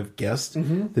would have guessed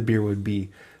the beer would be.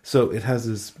 So it has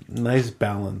this nice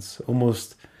balance.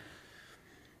 Almost,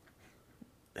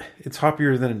 it's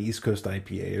hoppier than an East Coast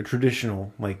IPA, a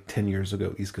traditional, like 10 years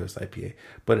ago East Coast IPA.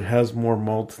 But it has more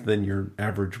malt than your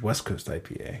average West Coast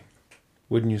IPA.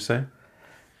 Wouldn't you say?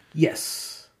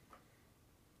 Yes.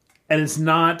 And it's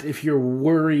not, if you're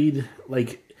worried,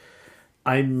 like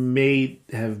I may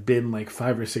have been like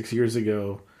 5 or 6 years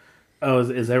ago, oh,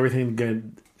 is everything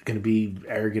going to be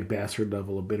arrogant bastard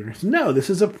level of bitterness? No, this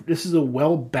is a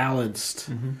well balanced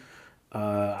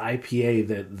IPA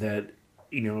that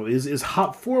is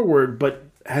hop forward, but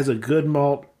has a good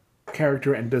malt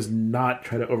character and does not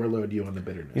try to overload you on the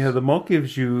bitterness. Yeah, the malt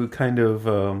gives you kind of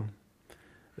a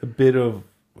bit of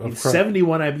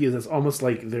 71 IBUs. That's almost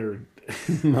like they're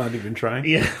not even trying.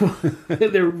 Yeah,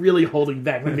 they're really holding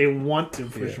back. Like they want to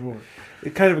push more.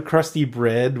 It's kind of a crusty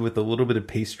bread with a little bit of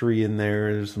pastry in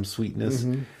there. There's some sweetness.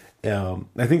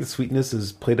 I think the sweetness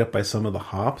is played up by some of the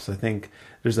hops. I think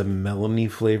there's a melony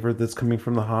flavor that's coming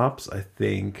from the hops. I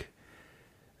think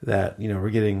that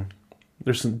we're getting,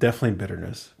 there's some definitely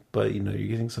bitterness, but you're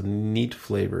getting some neat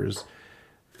flavors.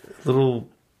 Little.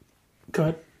 Go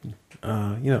ahead.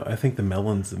 I think the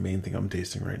melon's the main thing I'm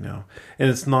tasting right now. And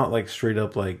it's not like straight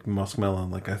up like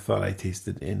muskmelon like I thought I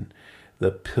tasted in the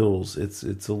pills. It's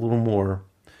a little more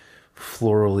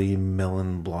florally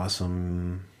melon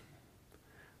blossom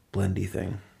blendy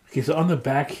thing. Okay, so on the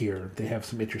back here, they have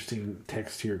some interesting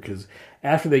text here because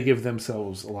after they give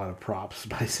themselves a lot of props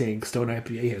by saying Stone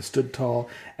IPA has stood tall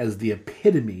as the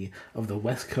epitome of the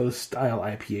West Coast style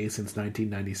IPA since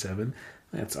 1997,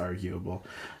 that's arguable.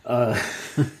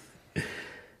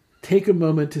 Take a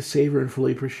moment to savor and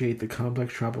fully appreciate the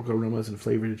complex tropical aromas and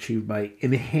flavors achieved by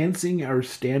enhancing our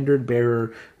standard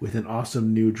bearer with an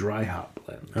awesome new dry hop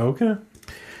blend. Okay.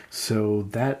 So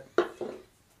that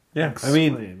explains. I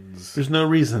mean, there's no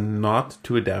reason not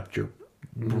to adapt your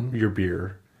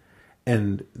beer,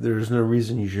 and there's no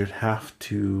reason you should have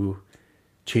to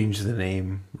change the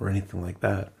name or anything like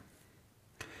that.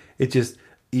 It's just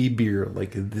a beer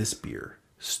like this beer,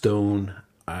 Stone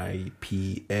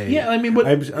IPA. Yeah, I mean,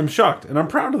 I'm shocked and I'm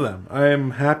proud of them.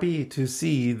 I'm happy to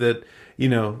see that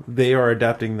they are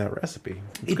adapting that recipe.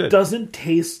 It's good. Doesn't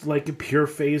taste like a pure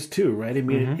phase 2, right? I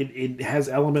mean, it has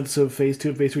elements of phase 2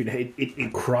 and phase 3.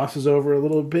 It crosses over a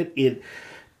little bit. It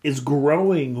is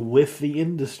growing with the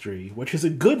industry, which is a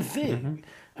good thing.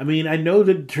 I mean, I know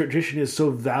that tradition is so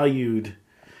valued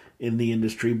in the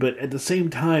industry, but at the same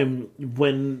time,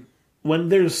 when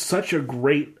there's such a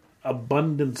great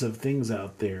abundance of things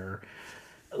out there,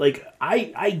 like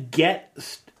I get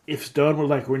if Stone were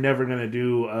like, we're never going to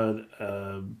do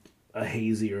a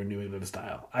hazy or a New England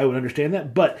style, I would understand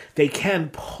that, but they can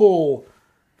pull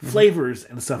flavors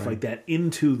and stuff like that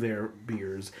into their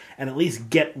beers and at least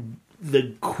get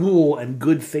the cool and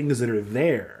good things that are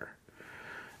there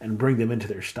and bring them into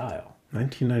their style.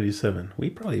 1997.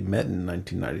 We probably met in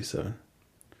 1997.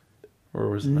 Or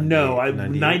was it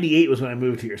 98 was when I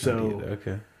moved here. So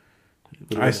okay.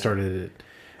 I started it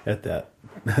at that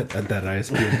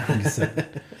ISP in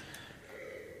 97.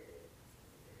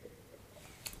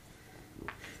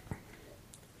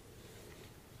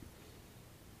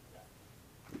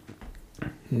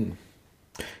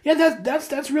 Yeah,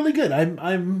 that's really good.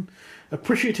 I'm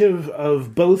appreciative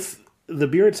of both the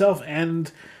beer itself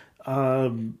and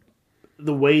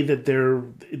the way that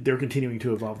they're continuing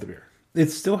to evolve the beer. It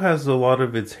still has a lot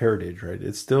of its heritage, right?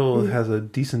 It still has a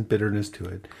decent bitterness to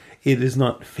it. It is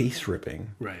not face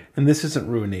ripping, right? And this isn't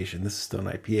Ruination. This is Stone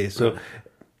IPA. So,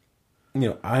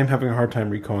 I'm having a hard time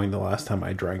recalling the last time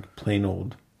I drank plain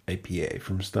old IPA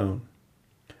from Stone.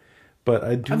 But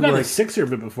I do. I've got a sixer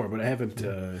of it before, but I haven't.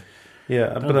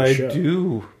 But I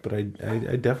do. But I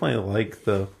definitely like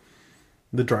the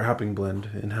dry hopping blend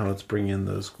and how it's bringing in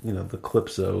those, the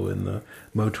Calypso and the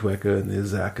Motueka and the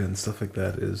Izaka and stuff like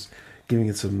that is giving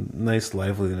it some nice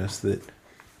liveliness that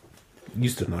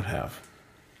used to not have.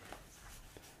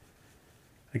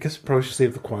 I guess we probably should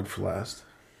save the quad for last.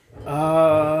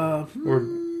 Or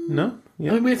no?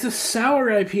 Yeah. I mean, it's a sour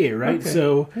IPA, right? Okay.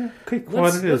 So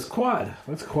quad it is.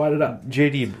 Let's quad it up.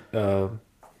 JD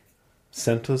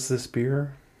sent us this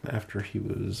beer after he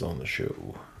was on the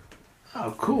show.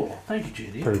 Oh, cool. Thank you,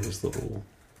 JD. Part of his little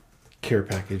care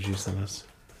package you sent us.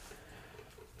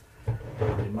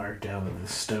 They marked down that the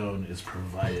Stone is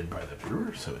provided by the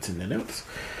brewer, so it's in the notes.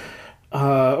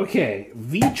 Okay,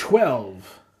 V12.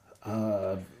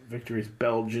 Victory's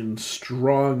Belgian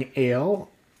Strong Ale.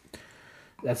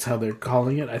 That's how they're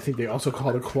calling it. I think they also call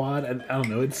it a quad. And I don't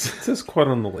know. It says quad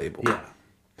on the label. Yeah.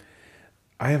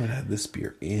 I haven't had this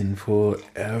beer in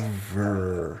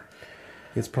forever.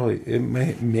 It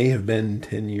may have been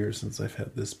 10 years since I've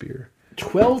had this beer.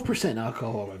 12%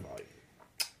 alcohol by volume.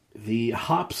 The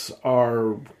hops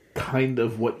are kind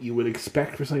of what you would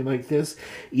expect for something like this.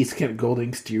 East Kent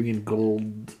Golding, Styrian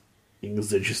Goldings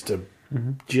are just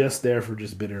there for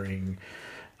just bittering.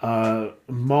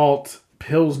 Malt,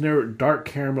 Pilsner, dark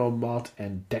caramel malt,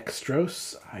 and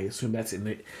dextrose. I assume that's in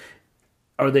the...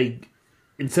 Are they,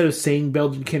 instead of saying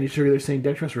Belgian candy sugar, they're saying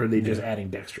dextrose, or are they just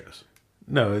adding dextrose?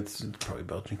 No, it's probably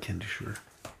Belgian candy sugar.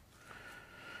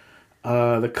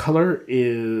 The color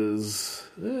is...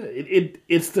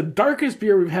 It's the darkest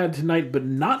beer we've had tonight, but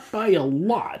not by a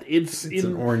lot. It's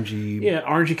an orangey... Yeah,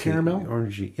 orangey caramel.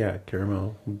 Orangey, yeah,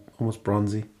 caramel. Almost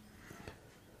bronzy.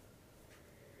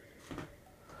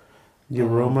 The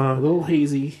aroma... A little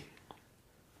hazy.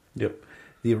 Yep.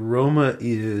 The aroma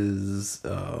is...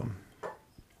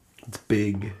 it's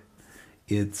big.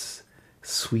 It's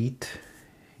sweet.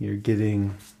 You're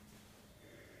getting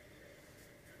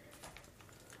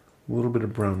a little bit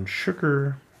of brown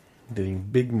sugar. You're getting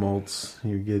big malts.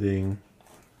 You're getting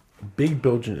a big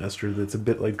Belgian ester that's a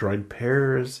bit like dried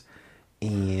pears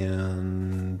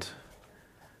and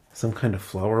some kind of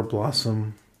flower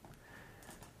blossom.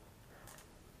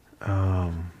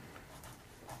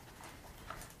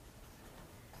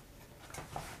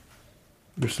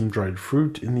 There's some dried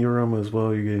fruit in the aroma as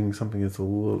well. You're getting something that's a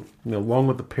little, along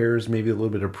with the pears, maybe a little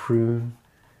bit of prune.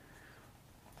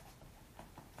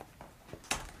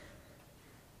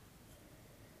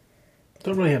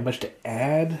 Don't really have much to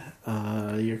add.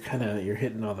 You're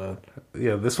hitting all the...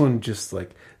 Yeah, this one's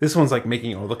like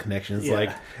making all the connections.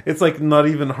 Yeah. It's like not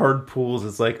even hard pulls.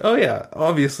 It's like, oh yeah,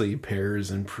 obviously pears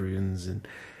and prunes and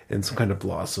some kind of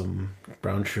blossom,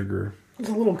 brown sugar. There's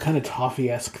a little kind of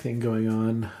toffee-esque thing going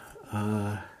on.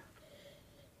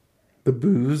 The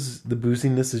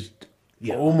booziness is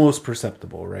almost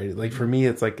perceptible, right? Like for me,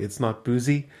 it's like it's not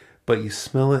boozy, but you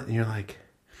smell it and you're like,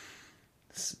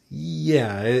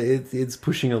 yeah, it's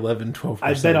pushing 11, 12%.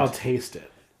 I bet I'll taste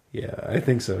it. Yeah, I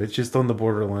think so. It's just on the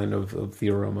borderline of the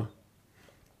aroma.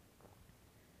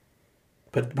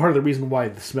 But part of the reason why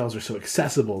the smells are so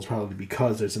accessible is probably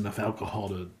because there's enough alcohol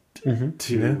to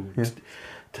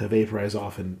vaporize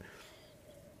off and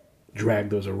drag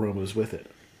those aromas with it.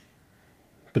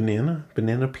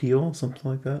 Banana peel, something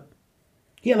like that.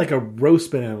 Yeah, like a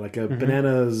roast banana, like a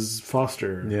Bananas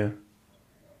Foster. Yeah.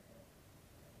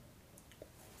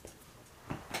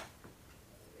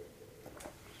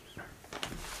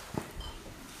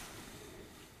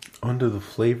 Onto the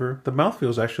flavor. The mouthfeel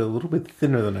is actually a little bit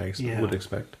thinner than I would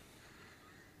expect.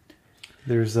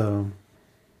 There's okay.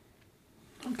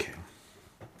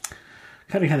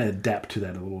 Kind of adapt to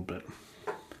that a little bit.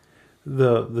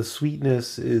 The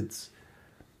sweetness, it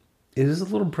is a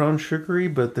little brown sugary,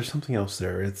 but there's something else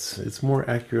there. It's more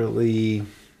accurately...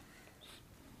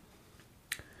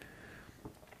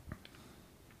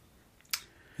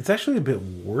 It's actually a bit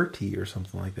worty or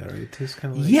something like that, right? It tastes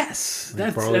kind of like... Yes!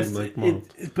 Like that's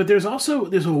it, but there's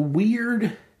a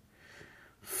weird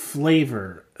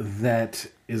flavor that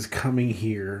is coming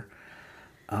here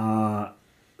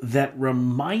that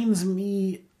reminds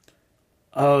me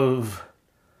of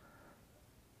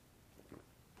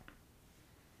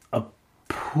a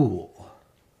pool.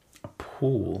 A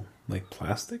pool? Like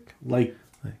plastic? Like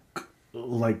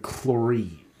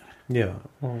chlorine. Yeah.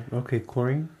 Oh, okay,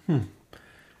 chlorine?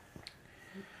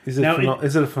 Is it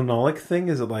is it a phenolic thing?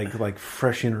 Is it like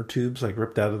fresh inner tubes, like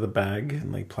ripped out of the bag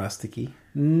and like plasticky?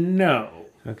 No.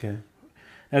 Okay.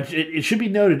 Now, it should be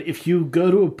noted, if you go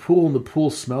to a pool and the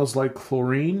pool smells like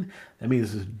chlorine, that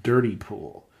means it's a dirty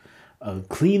pool. A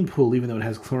clean pool, even though it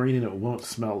has chlorine in it, won't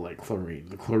smell like chlorine.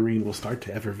 The chlorine will start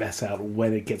to effervesce out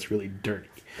when it gets really dirty.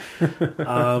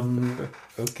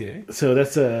 Okay. So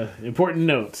that's an important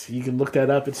note. You can look that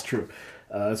up. It's true.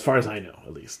 As far as I know,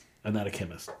 at least. I'm not a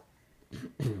chemist.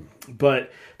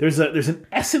 But there's an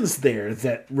essence there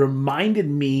that reminded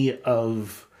me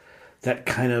of that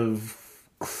kind of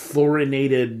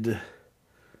chlorinated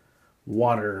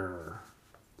water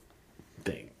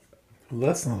thing. Well,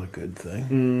 that's not a good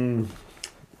thing.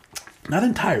 Not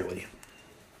entirely.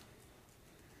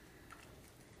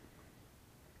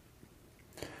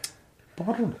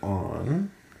 Bottled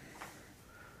on.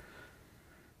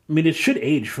 I mean, it should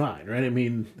age fine, right? I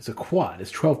mean, it's a quad.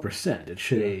 It's 12%. It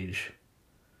should age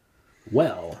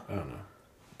well. I don't know.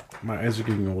 My eyes are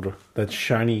getting older. That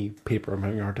shiny paper I'm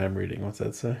having a hard time reading. What's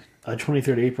that say?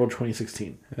 23rd April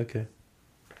 2016. Okay.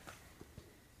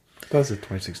 That was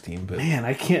 2016, but Man,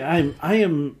 I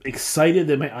am excited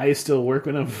that my eyes still work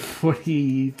when I'm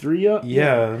 43.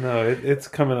 Yeah, no, it's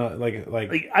coming out like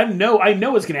I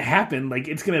know it's gonna happen. Like,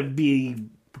 it's gonna be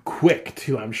quick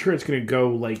too. I'm sure it's going to go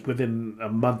like within a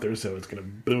month or so. It's going to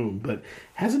boom, but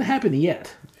hasn't happened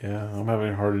yet. Yeah, I'm having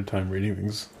a harder time reading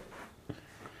things.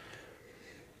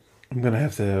 I'm gonna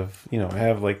have to have, I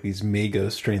have like these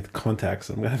mega strength contacts.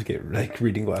 I'm gonna have to get like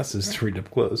reading glasses to read up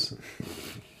close.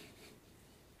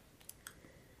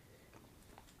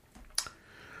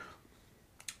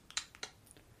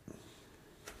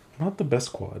 Not the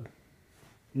best quad.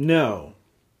 No.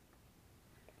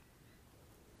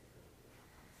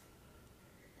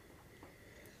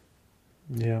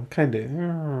 Yeah, kind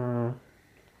of.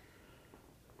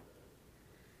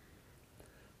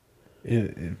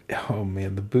 Oh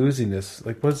man, the booziness.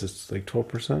 Like, what is this? Like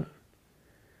 12%?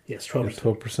 Yes, 12%.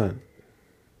 12%.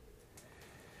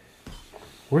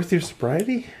 Worth your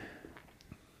sobriety?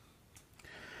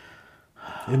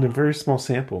 In a very small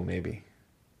sample, maybe.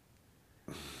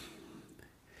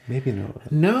 Maybe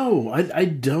not. No, I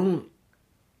don't.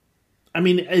 I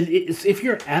mean, if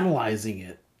you're analyzing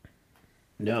it,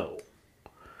 no.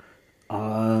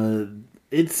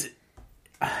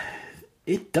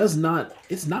 It does not.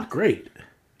 It's not great.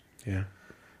 Yeah.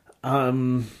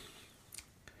 I'm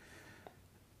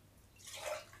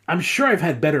sure I've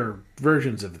had better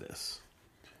versions of this.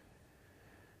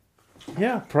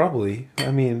 Yeah, probably.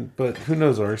 I mean, but who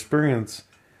knows? Our experience,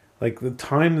 like the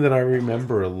time that I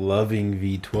remember loving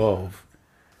V12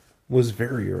 was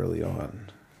very early on.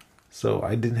 So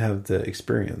I didn't have the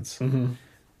experience. Mm-hmm.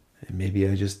 And maybe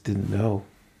I just didn't know.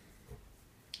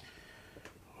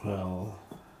 Well,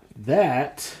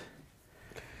 that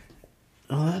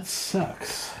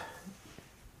sucks.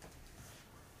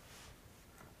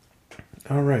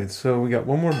 All right, so we got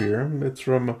one more beer. It's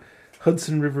from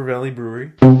Hudson River Valley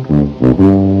Brewery.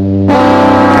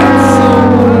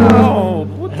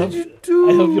 What did you do?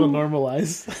 I hope you'll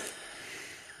normalize.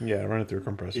 Yeah, run it through a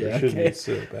compressor. Yeah, It shouldn't okay. be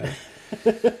so bad.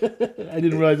 I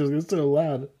didn't realize it was so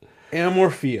loud.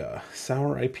 Amorphia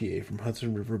Sour IPA from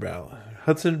Hudson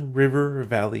River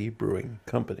Valley Brewing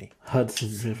Company. Hudson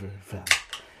River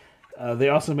Valley. They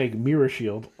also make Mirror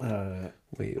Shield.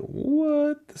 Wait,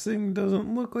 what? This thing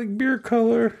doesn't look like beer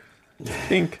color. It's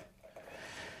pink.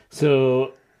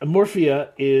 So,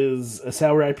 Amorphia is a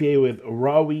sour IPA with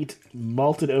raw wheat,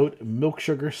 malted oat, milk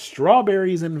sugar,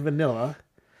 strawberries, and vanilla.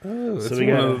 Oh, it's we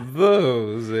one got of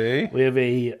those, eh? We have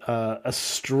a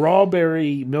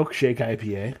strawberry milkshake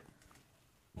IPA.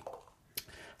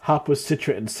 Hop with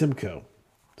Citra and Simcoe.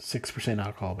 6%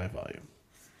 alcohol by volume.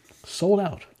 Sold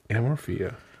out.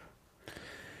 Amorphia.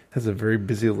 Has a very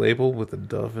busy label with a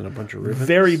dove and a bunch of ribbons.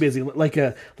 Very busy. Like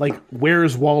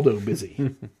Where's Waldo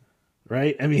busy?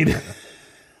 Right? I mean,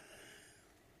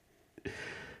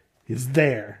 he's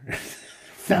there.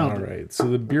 Found All it. right. So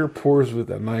the beer pours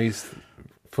with a nice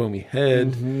foamy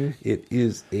head. Mm-hmm. It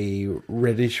is a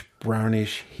reddish,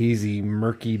 brownish, hazy,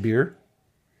 murky beer.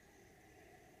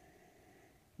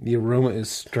 The aroma is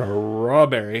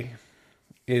strawberry.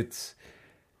 It's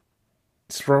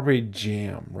strawberry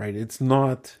jam, right? It's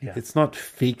not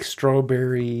fake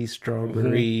strawberry,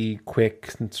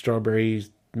 quick strawberry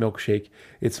milkshake.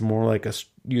 It's more like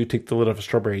you take the lid off a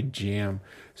strawberry jam.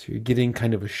 So you're getting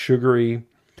kind of a sugary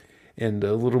and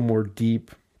a little more deep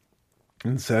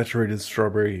and saturated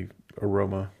strawberry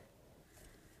aroma.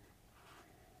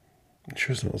 It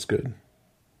sure smells good.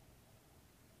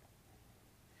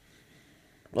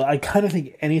 Well, I kind of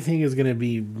think anything is going to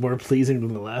be more pleasing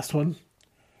than the last one.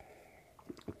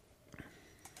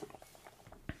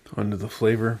 Onto the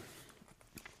flavor.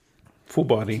 Full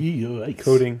body. Yikes.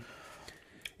 Coating.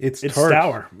 It's tart.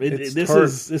 Sour. It's this tart.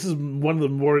 is one of the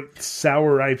more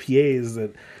sour IPAs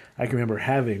that I can remember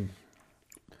having.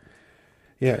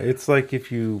 Yeah, it's like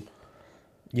if you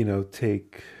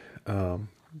take,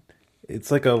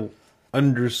 it's like a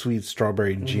undersweet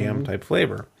strawberry jam type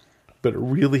flavor, but it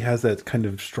really has that kind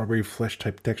of strawberry flesh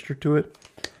type texture to it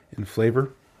and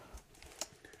flavor.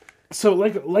 So,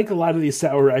 like a lot of these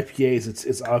sour IPAs,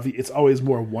 it's obvious. It's always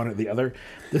more one or the other.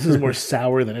 This is more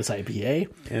sour than its IPA,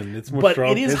 And it's more but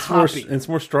it is hoppy. It's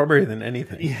more strawberry than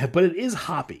anything. Yeah, but it is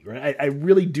hoppy, right? I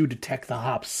really do detect the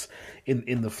hops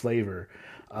in the flavor.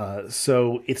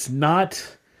 So it's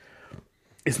not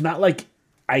like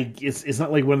it's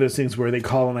not like one of those things where they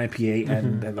call an IPA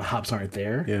and the hops aren't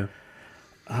there. Yeah.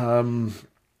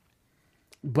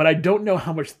 But I don't know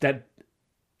how much that,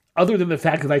 other than the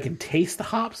fact that I can taste the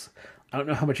hops, I don't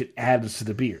know how much it adds to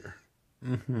the beer.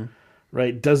 Mm-hmm.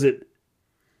 Right? Does it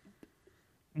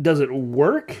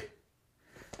work?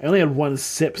 I only had one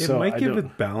sip, It so might I give don't.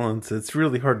 it balance. It's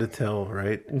really hard to tell,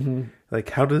 right? Mm-hmm.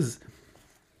 Like, how does...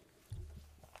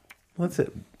 What's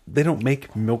it? They don't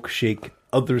make milkshake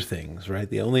other things, right?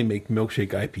 They only make milkshake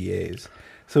IPAs.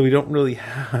 So we don't really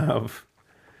have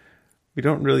we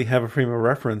don't really have a frame of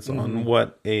reference on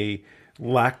what a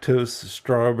lactose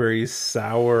strawberry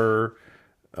sour.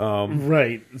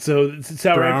 Right. So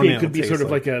sour Brown IPA ale could be sort tastes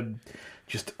of like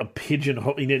a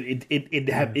pigeonhole.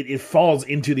 It falls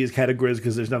into these categories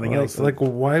because there's nothing else. Like,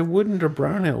 why wouldn't a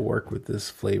brown ale work with this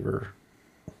flavor?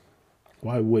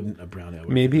 Why wouldn't a brown ale work?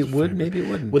 Maybe with it this would, flavor? maybe it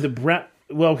wouldn't. With a brown,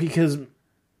 well, because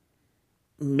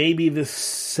maybe the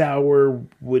sour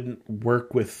wouldn't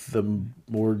work with the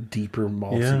more deeper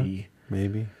malty,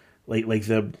 maybe like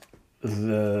the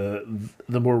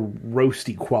more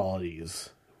roasty qualities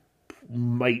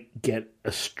might get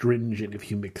astringent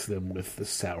if you mix them with the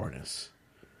sourness.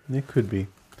 It could be.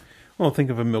 Well,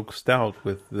 think of a milk stout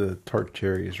with the tart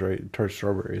cherries, right? Tart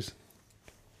strawberries.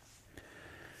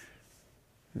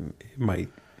 It might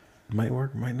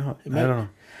work, might not. I don't know.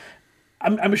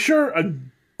 I'm sure a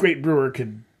great brewer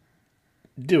could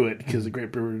do it because a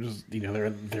great brewer is,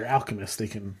 they're alchemists. They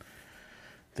can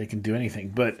do anything.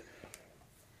 But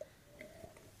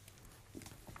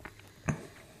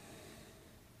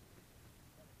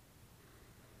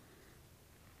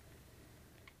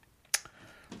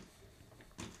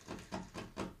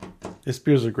this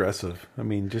beer's aggressive. I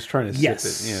mean, just trying to Yes.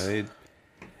 sip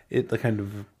it, it kind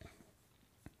of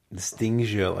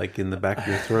stings you like in the back of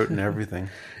your throat and everything.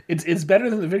 it's better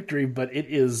than the Victory, but it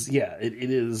is it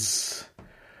is,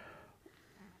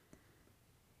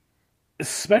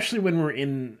 especially when we're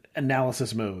in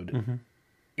analysis mode.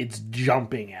 It's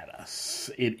jumping at us.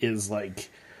 It is like,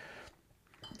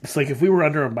 it's like if we were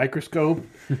under a microscope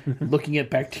looking at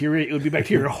bacteria, it would be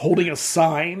bacteria holding a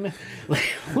sign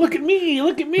like, look at me,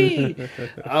 look at me.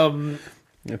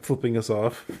 Flipping us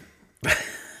off.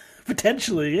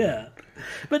 Potentially, yeah.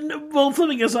 But well,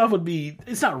 flipping us off would be,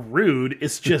 it's not rude,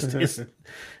 it's just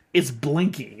it's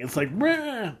blinking. It's like,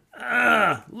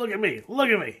 look at me,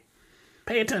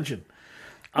 pay attention.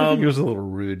 I think it was a little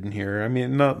rude in here. I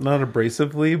mean, not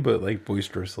abrasively, but like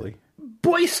boisterously.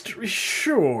 Boisterous,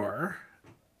 sure.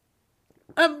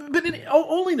 But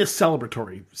only in a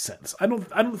celebratory sense. I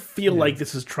don't feel like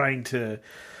this is trying to.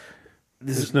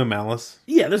 There's no malice.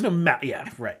 Yeah, there's no yeah,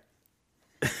 right.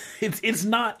 It's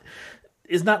not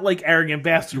like Arrogant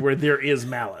Bastard where there is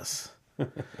malice. All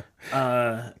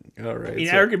right.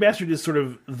 Arrogant Bastard is sort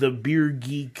of the beer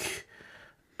geek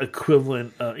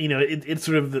equivalent. It's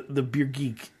sort of the beer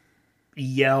geek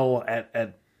yell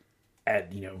at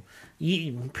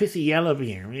pissy yellow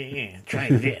beer. Yeah, try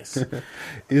this.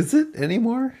 Is it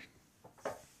anymore?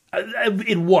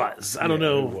 It was. I don't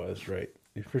know. It was, right.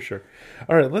 For sure.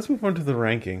 All right, let's move on to the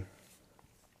ranking.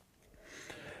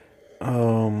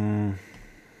 All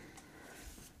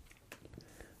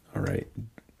right.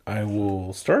 I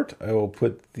will start. I will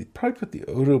probably put the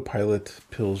Autopilot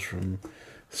Pils from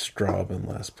Straub in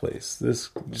last place. This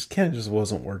just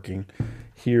wasn't working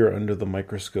here under the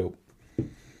microscope.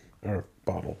 Or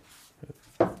bottle.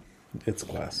 It's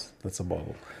glass. That's a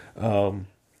bottle.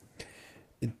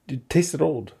 It tasted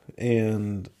old,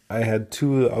 and I had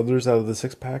two others out of the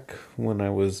 6-pack when I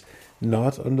was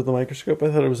not under the microscope. I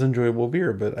thought it was enjoyable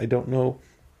beer, but I don't know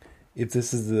if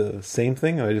this is the same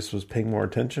thing. I just was paying more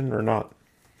attention or not.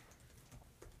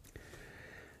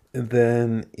 And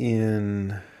then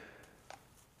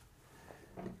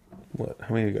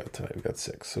how many we got tonight? We got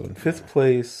 6. So in 5th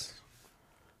place,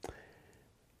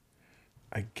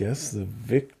 I guess the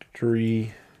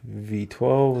Victory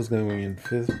V12 is going to be in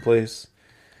 5th place.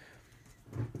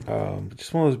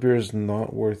 Just one of those beers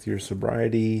not worth your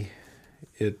sobriety.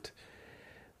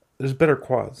 There's better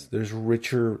quads. There's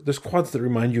quads that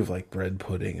remind you of like bread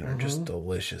pudding and are just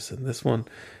delicious. And this one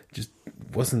just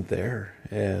wasn't there.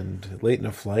 And late in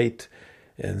a flight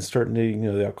and starting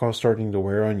to, the alcohol starting to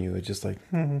wear on you. It's just like,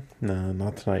 no,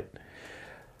 not tonight.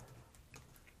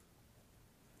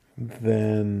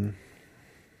 Then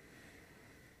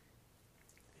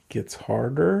it gets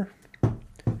harder.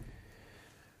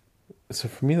 So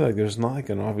for me, like, there's not like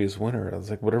an obvious winner. I was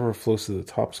like, whatever floats to the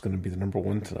top is going to be the number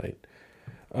one tonight.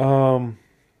 So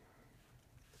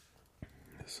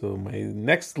my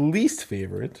next least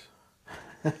favorite,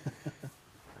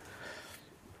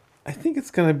 I think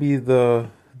it's going to be the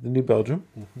New Belgium,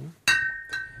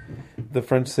 the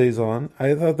French Saison.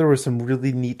 I thought there were some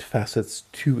really neat facets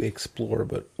to explore,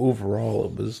 but overall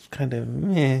it was kind of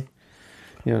meh.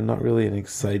 Not really an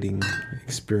exciting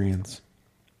experience.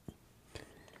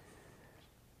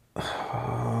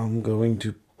 I'm going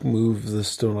to move the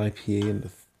Stone IPA into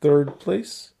 3rd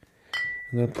place.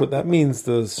 That means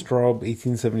the Straub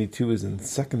 1872 is in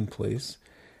 2nd place.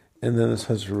 And then this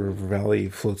Hudson River Valley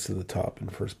floats to the top in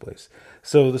 1st place.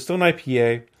 So the Stone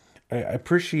IPA, I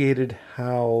appreciated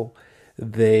how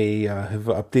they have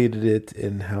updated it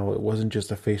and how it wasn't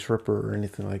just a face ripper or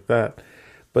anything like that,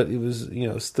 but it was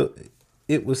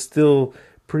still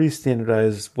pretty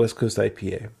standardized West Coast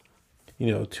IPA,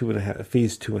 2.5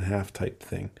 phase 2.5 type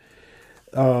thing.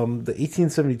 The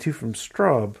 1872 from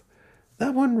Straub,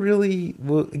 that one really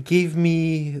gave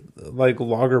me like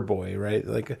Lager Boy, right?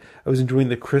 Like I was enjoying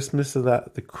the crispness of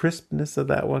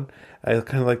that one. I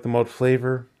kind of like the malt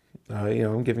flavor.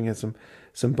 I'm giving it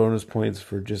some bonus points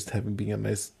for just having being a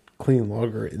nice clean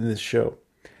lager in this show.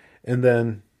 And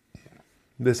then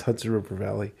this Hudson River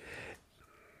Valley,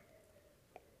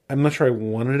 I'm not sure I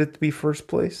wanted it to be first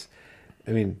place.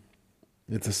 I mean,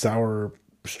 it's a sour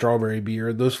strawberry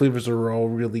beer. Those flavors are all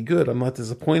really good. I'm not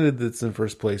disappointed that it's in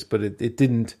first place, but it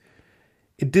didn't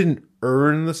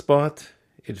earn the spot.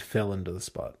 It fell into the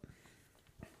spot.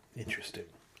 Interesting.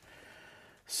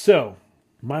 So,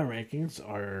 my rankings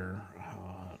are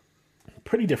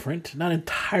pretty different. Not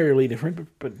entirely different,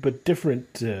 but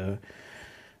different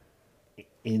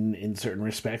in certain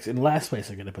respects. In last place,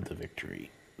 I'm going to put the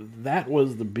Victory. That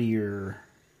was the beer.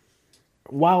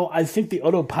 While I think the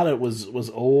Autopilot was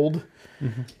old,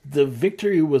 the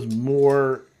Victory was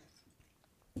more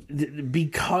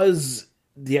because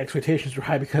the expectations were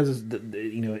high, because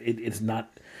it's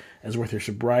not as worth your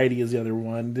sobriety as the other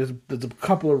one. There's a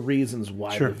couple of reasons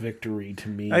why the Victory to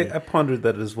me. I pondered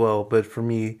that as well, but for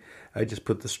me, I just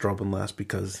put the Straub in last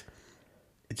because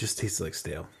it just tastes like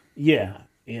stale. Yeah.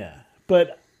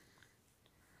 But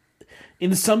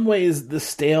in some ways, the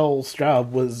stale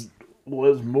Straub was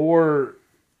more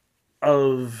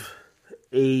of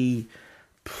a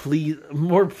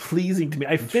more pleasing to me.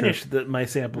 I finished my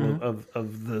sample of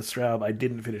the Straub. I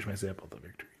didn't finish my sample of the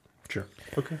Victory. Sure.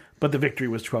 Okay. But the Victory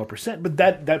was 12%, but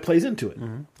that plays into it.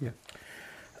 Yeah.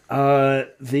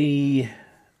 The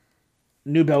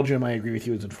New Belgium, I agree with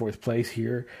you, is in fourth place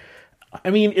here. I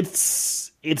mean,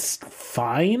 it's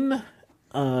fine.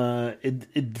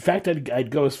 In fact,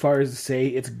 I'd go as far as to say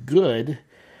it's good,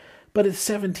 but it's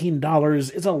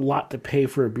 $17. It's a lot to pay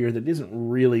for a beer that isn't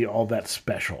really all that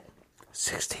special.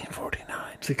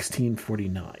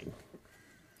 $16.49.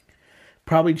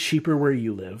 Probably cheaper where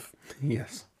you live.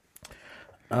 Yes.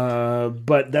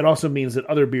 But that also means that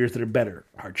other beers that are better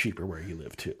are cheaper where you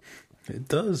live too. It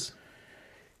does.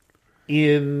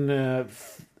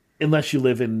 Unless you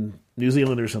live in New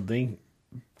Zealand or something,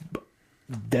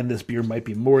 then this beer might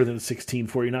be more than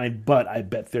 $16.49. But I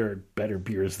bet there are better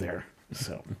beers there.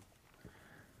 So,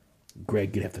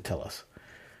 Greg, you'd have to tell us,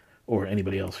 or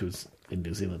anybody else who's in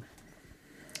New Zealand.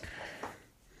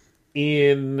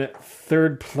 In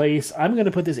third place, I'm going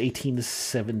to put this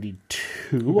 1872.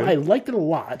 Okay. I liked it a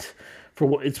lot,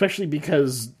 especially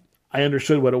because I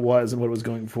understood what it was and what it was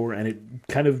going for, and it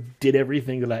kind of did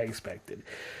everything that I expected.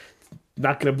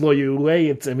 Not going to blow you away.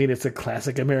 It's a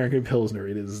classic American Pilsner.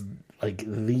 It is like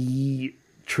the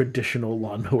traditional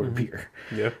lawnmower beer.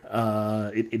 Yeah.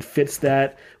 It fits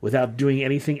that without doing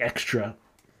anything extra.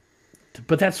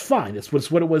 But that's fine. It's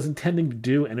what it was intending to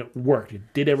do, and it worked.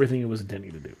 It did everything it was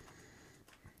intending to do.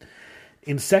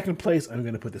 In second place, I'm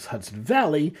going to put this Hudson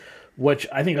Valley, which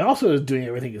I think also is doing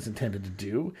everything it's intended to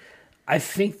do. I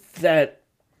think that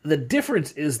the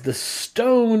difference is the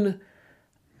Stone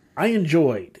I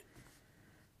enjoyed.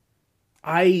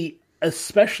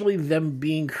 Especially them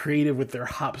being creative with their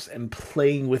hops and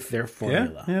playing with their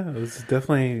formula. Yeah, it was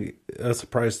definitely a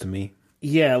surprise to me.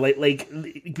 Yeah, like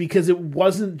because it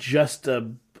wasn't just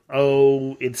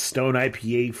it's Stone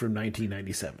IPA from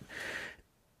 1997.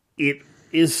 It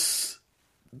is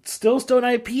still Stone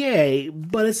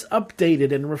IPA, but it's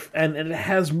updated and it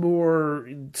has more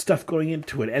stuff going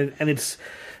into it, and it's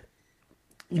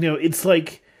it's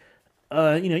like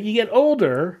you get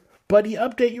older, but you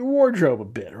update your wardrobe a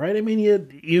bit, right? I mean,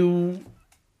 you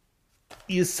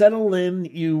settle in,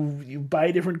 you buy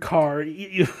a different car,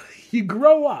 you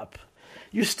grow up.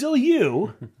 You're still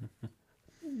you,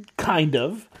 kind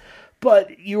of,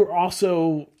 but you're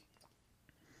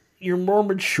more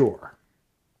mature.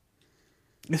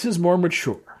 This is more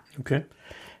mature. Okay.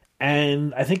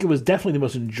 And I think it was definitely the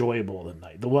most enjoyable of the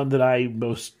night. The one that I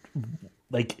most,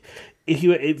 like, if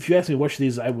you ask me which of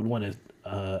these I would want to,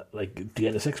 to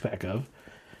get a 6-pack of,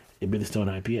 it'd be the Stone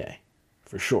IPA,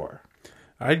 for sure.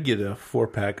 I'd get a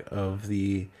 4-pack of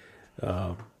the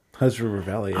Hudson River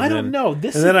Valley. I don't know.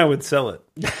 Then I would sell it.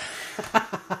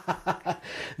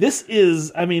 This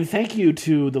is, thank you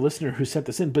to the listener who sent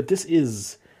this in, but this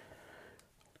is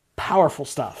powerful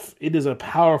stuff. It is a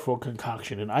powerful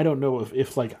concoction, and I don't know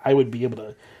if I would be able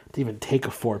to even take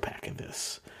a 4-pack of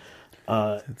this.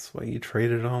 That's why you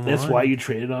trade it online. That's why you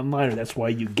trade it online, or that's why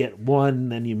you get one,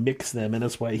 then you mix them, and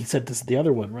that's why he sent us the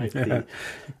other one, right? It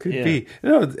could be.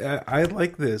 No, I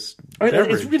like this.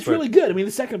 It's really good. I mean,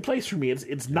 the second place for me,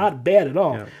 it's not bad at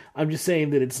all. Yeah. I'm just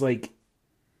saying that it's like,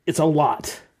 it's a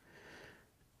lot.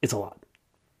 It's a lot.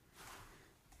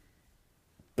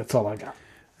 That's all I got.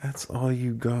 That's all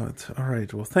you got. All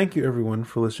right. Well, thank you everyone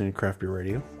for listening to Craft Beer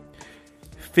Radio.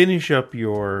 Finish up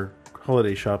your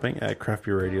holiday shopping at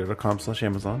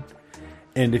craftbeerradio.com/Amazon.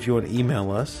 And if you want to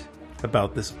email us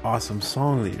about this awesome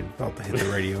song that you're about to hit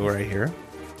the radio right here,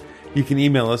 you can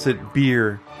email us at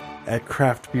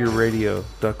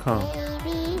beer@craftbeerradio.com.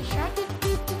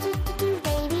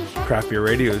 Craft Beer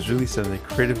Radio is released under the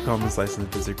Creative Commons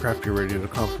license. Visit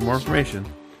craftbeerradio.com for more information.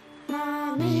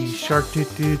 Mommy shark do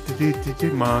do do do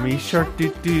do. Mommy shark do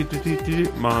do do do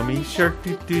do. Mommy shark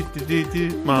do do do do do.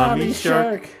 Mommy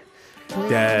shark.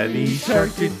 Daddy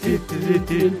shark do do do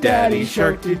do. Daddy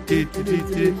shark do do do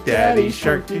do. Daddy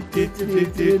shark do do do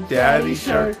do. Daddy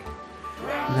shark.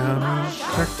 Mommy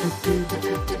shark do do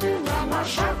do do. Mama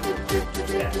shark do do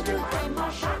do do.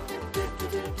 Mama shark.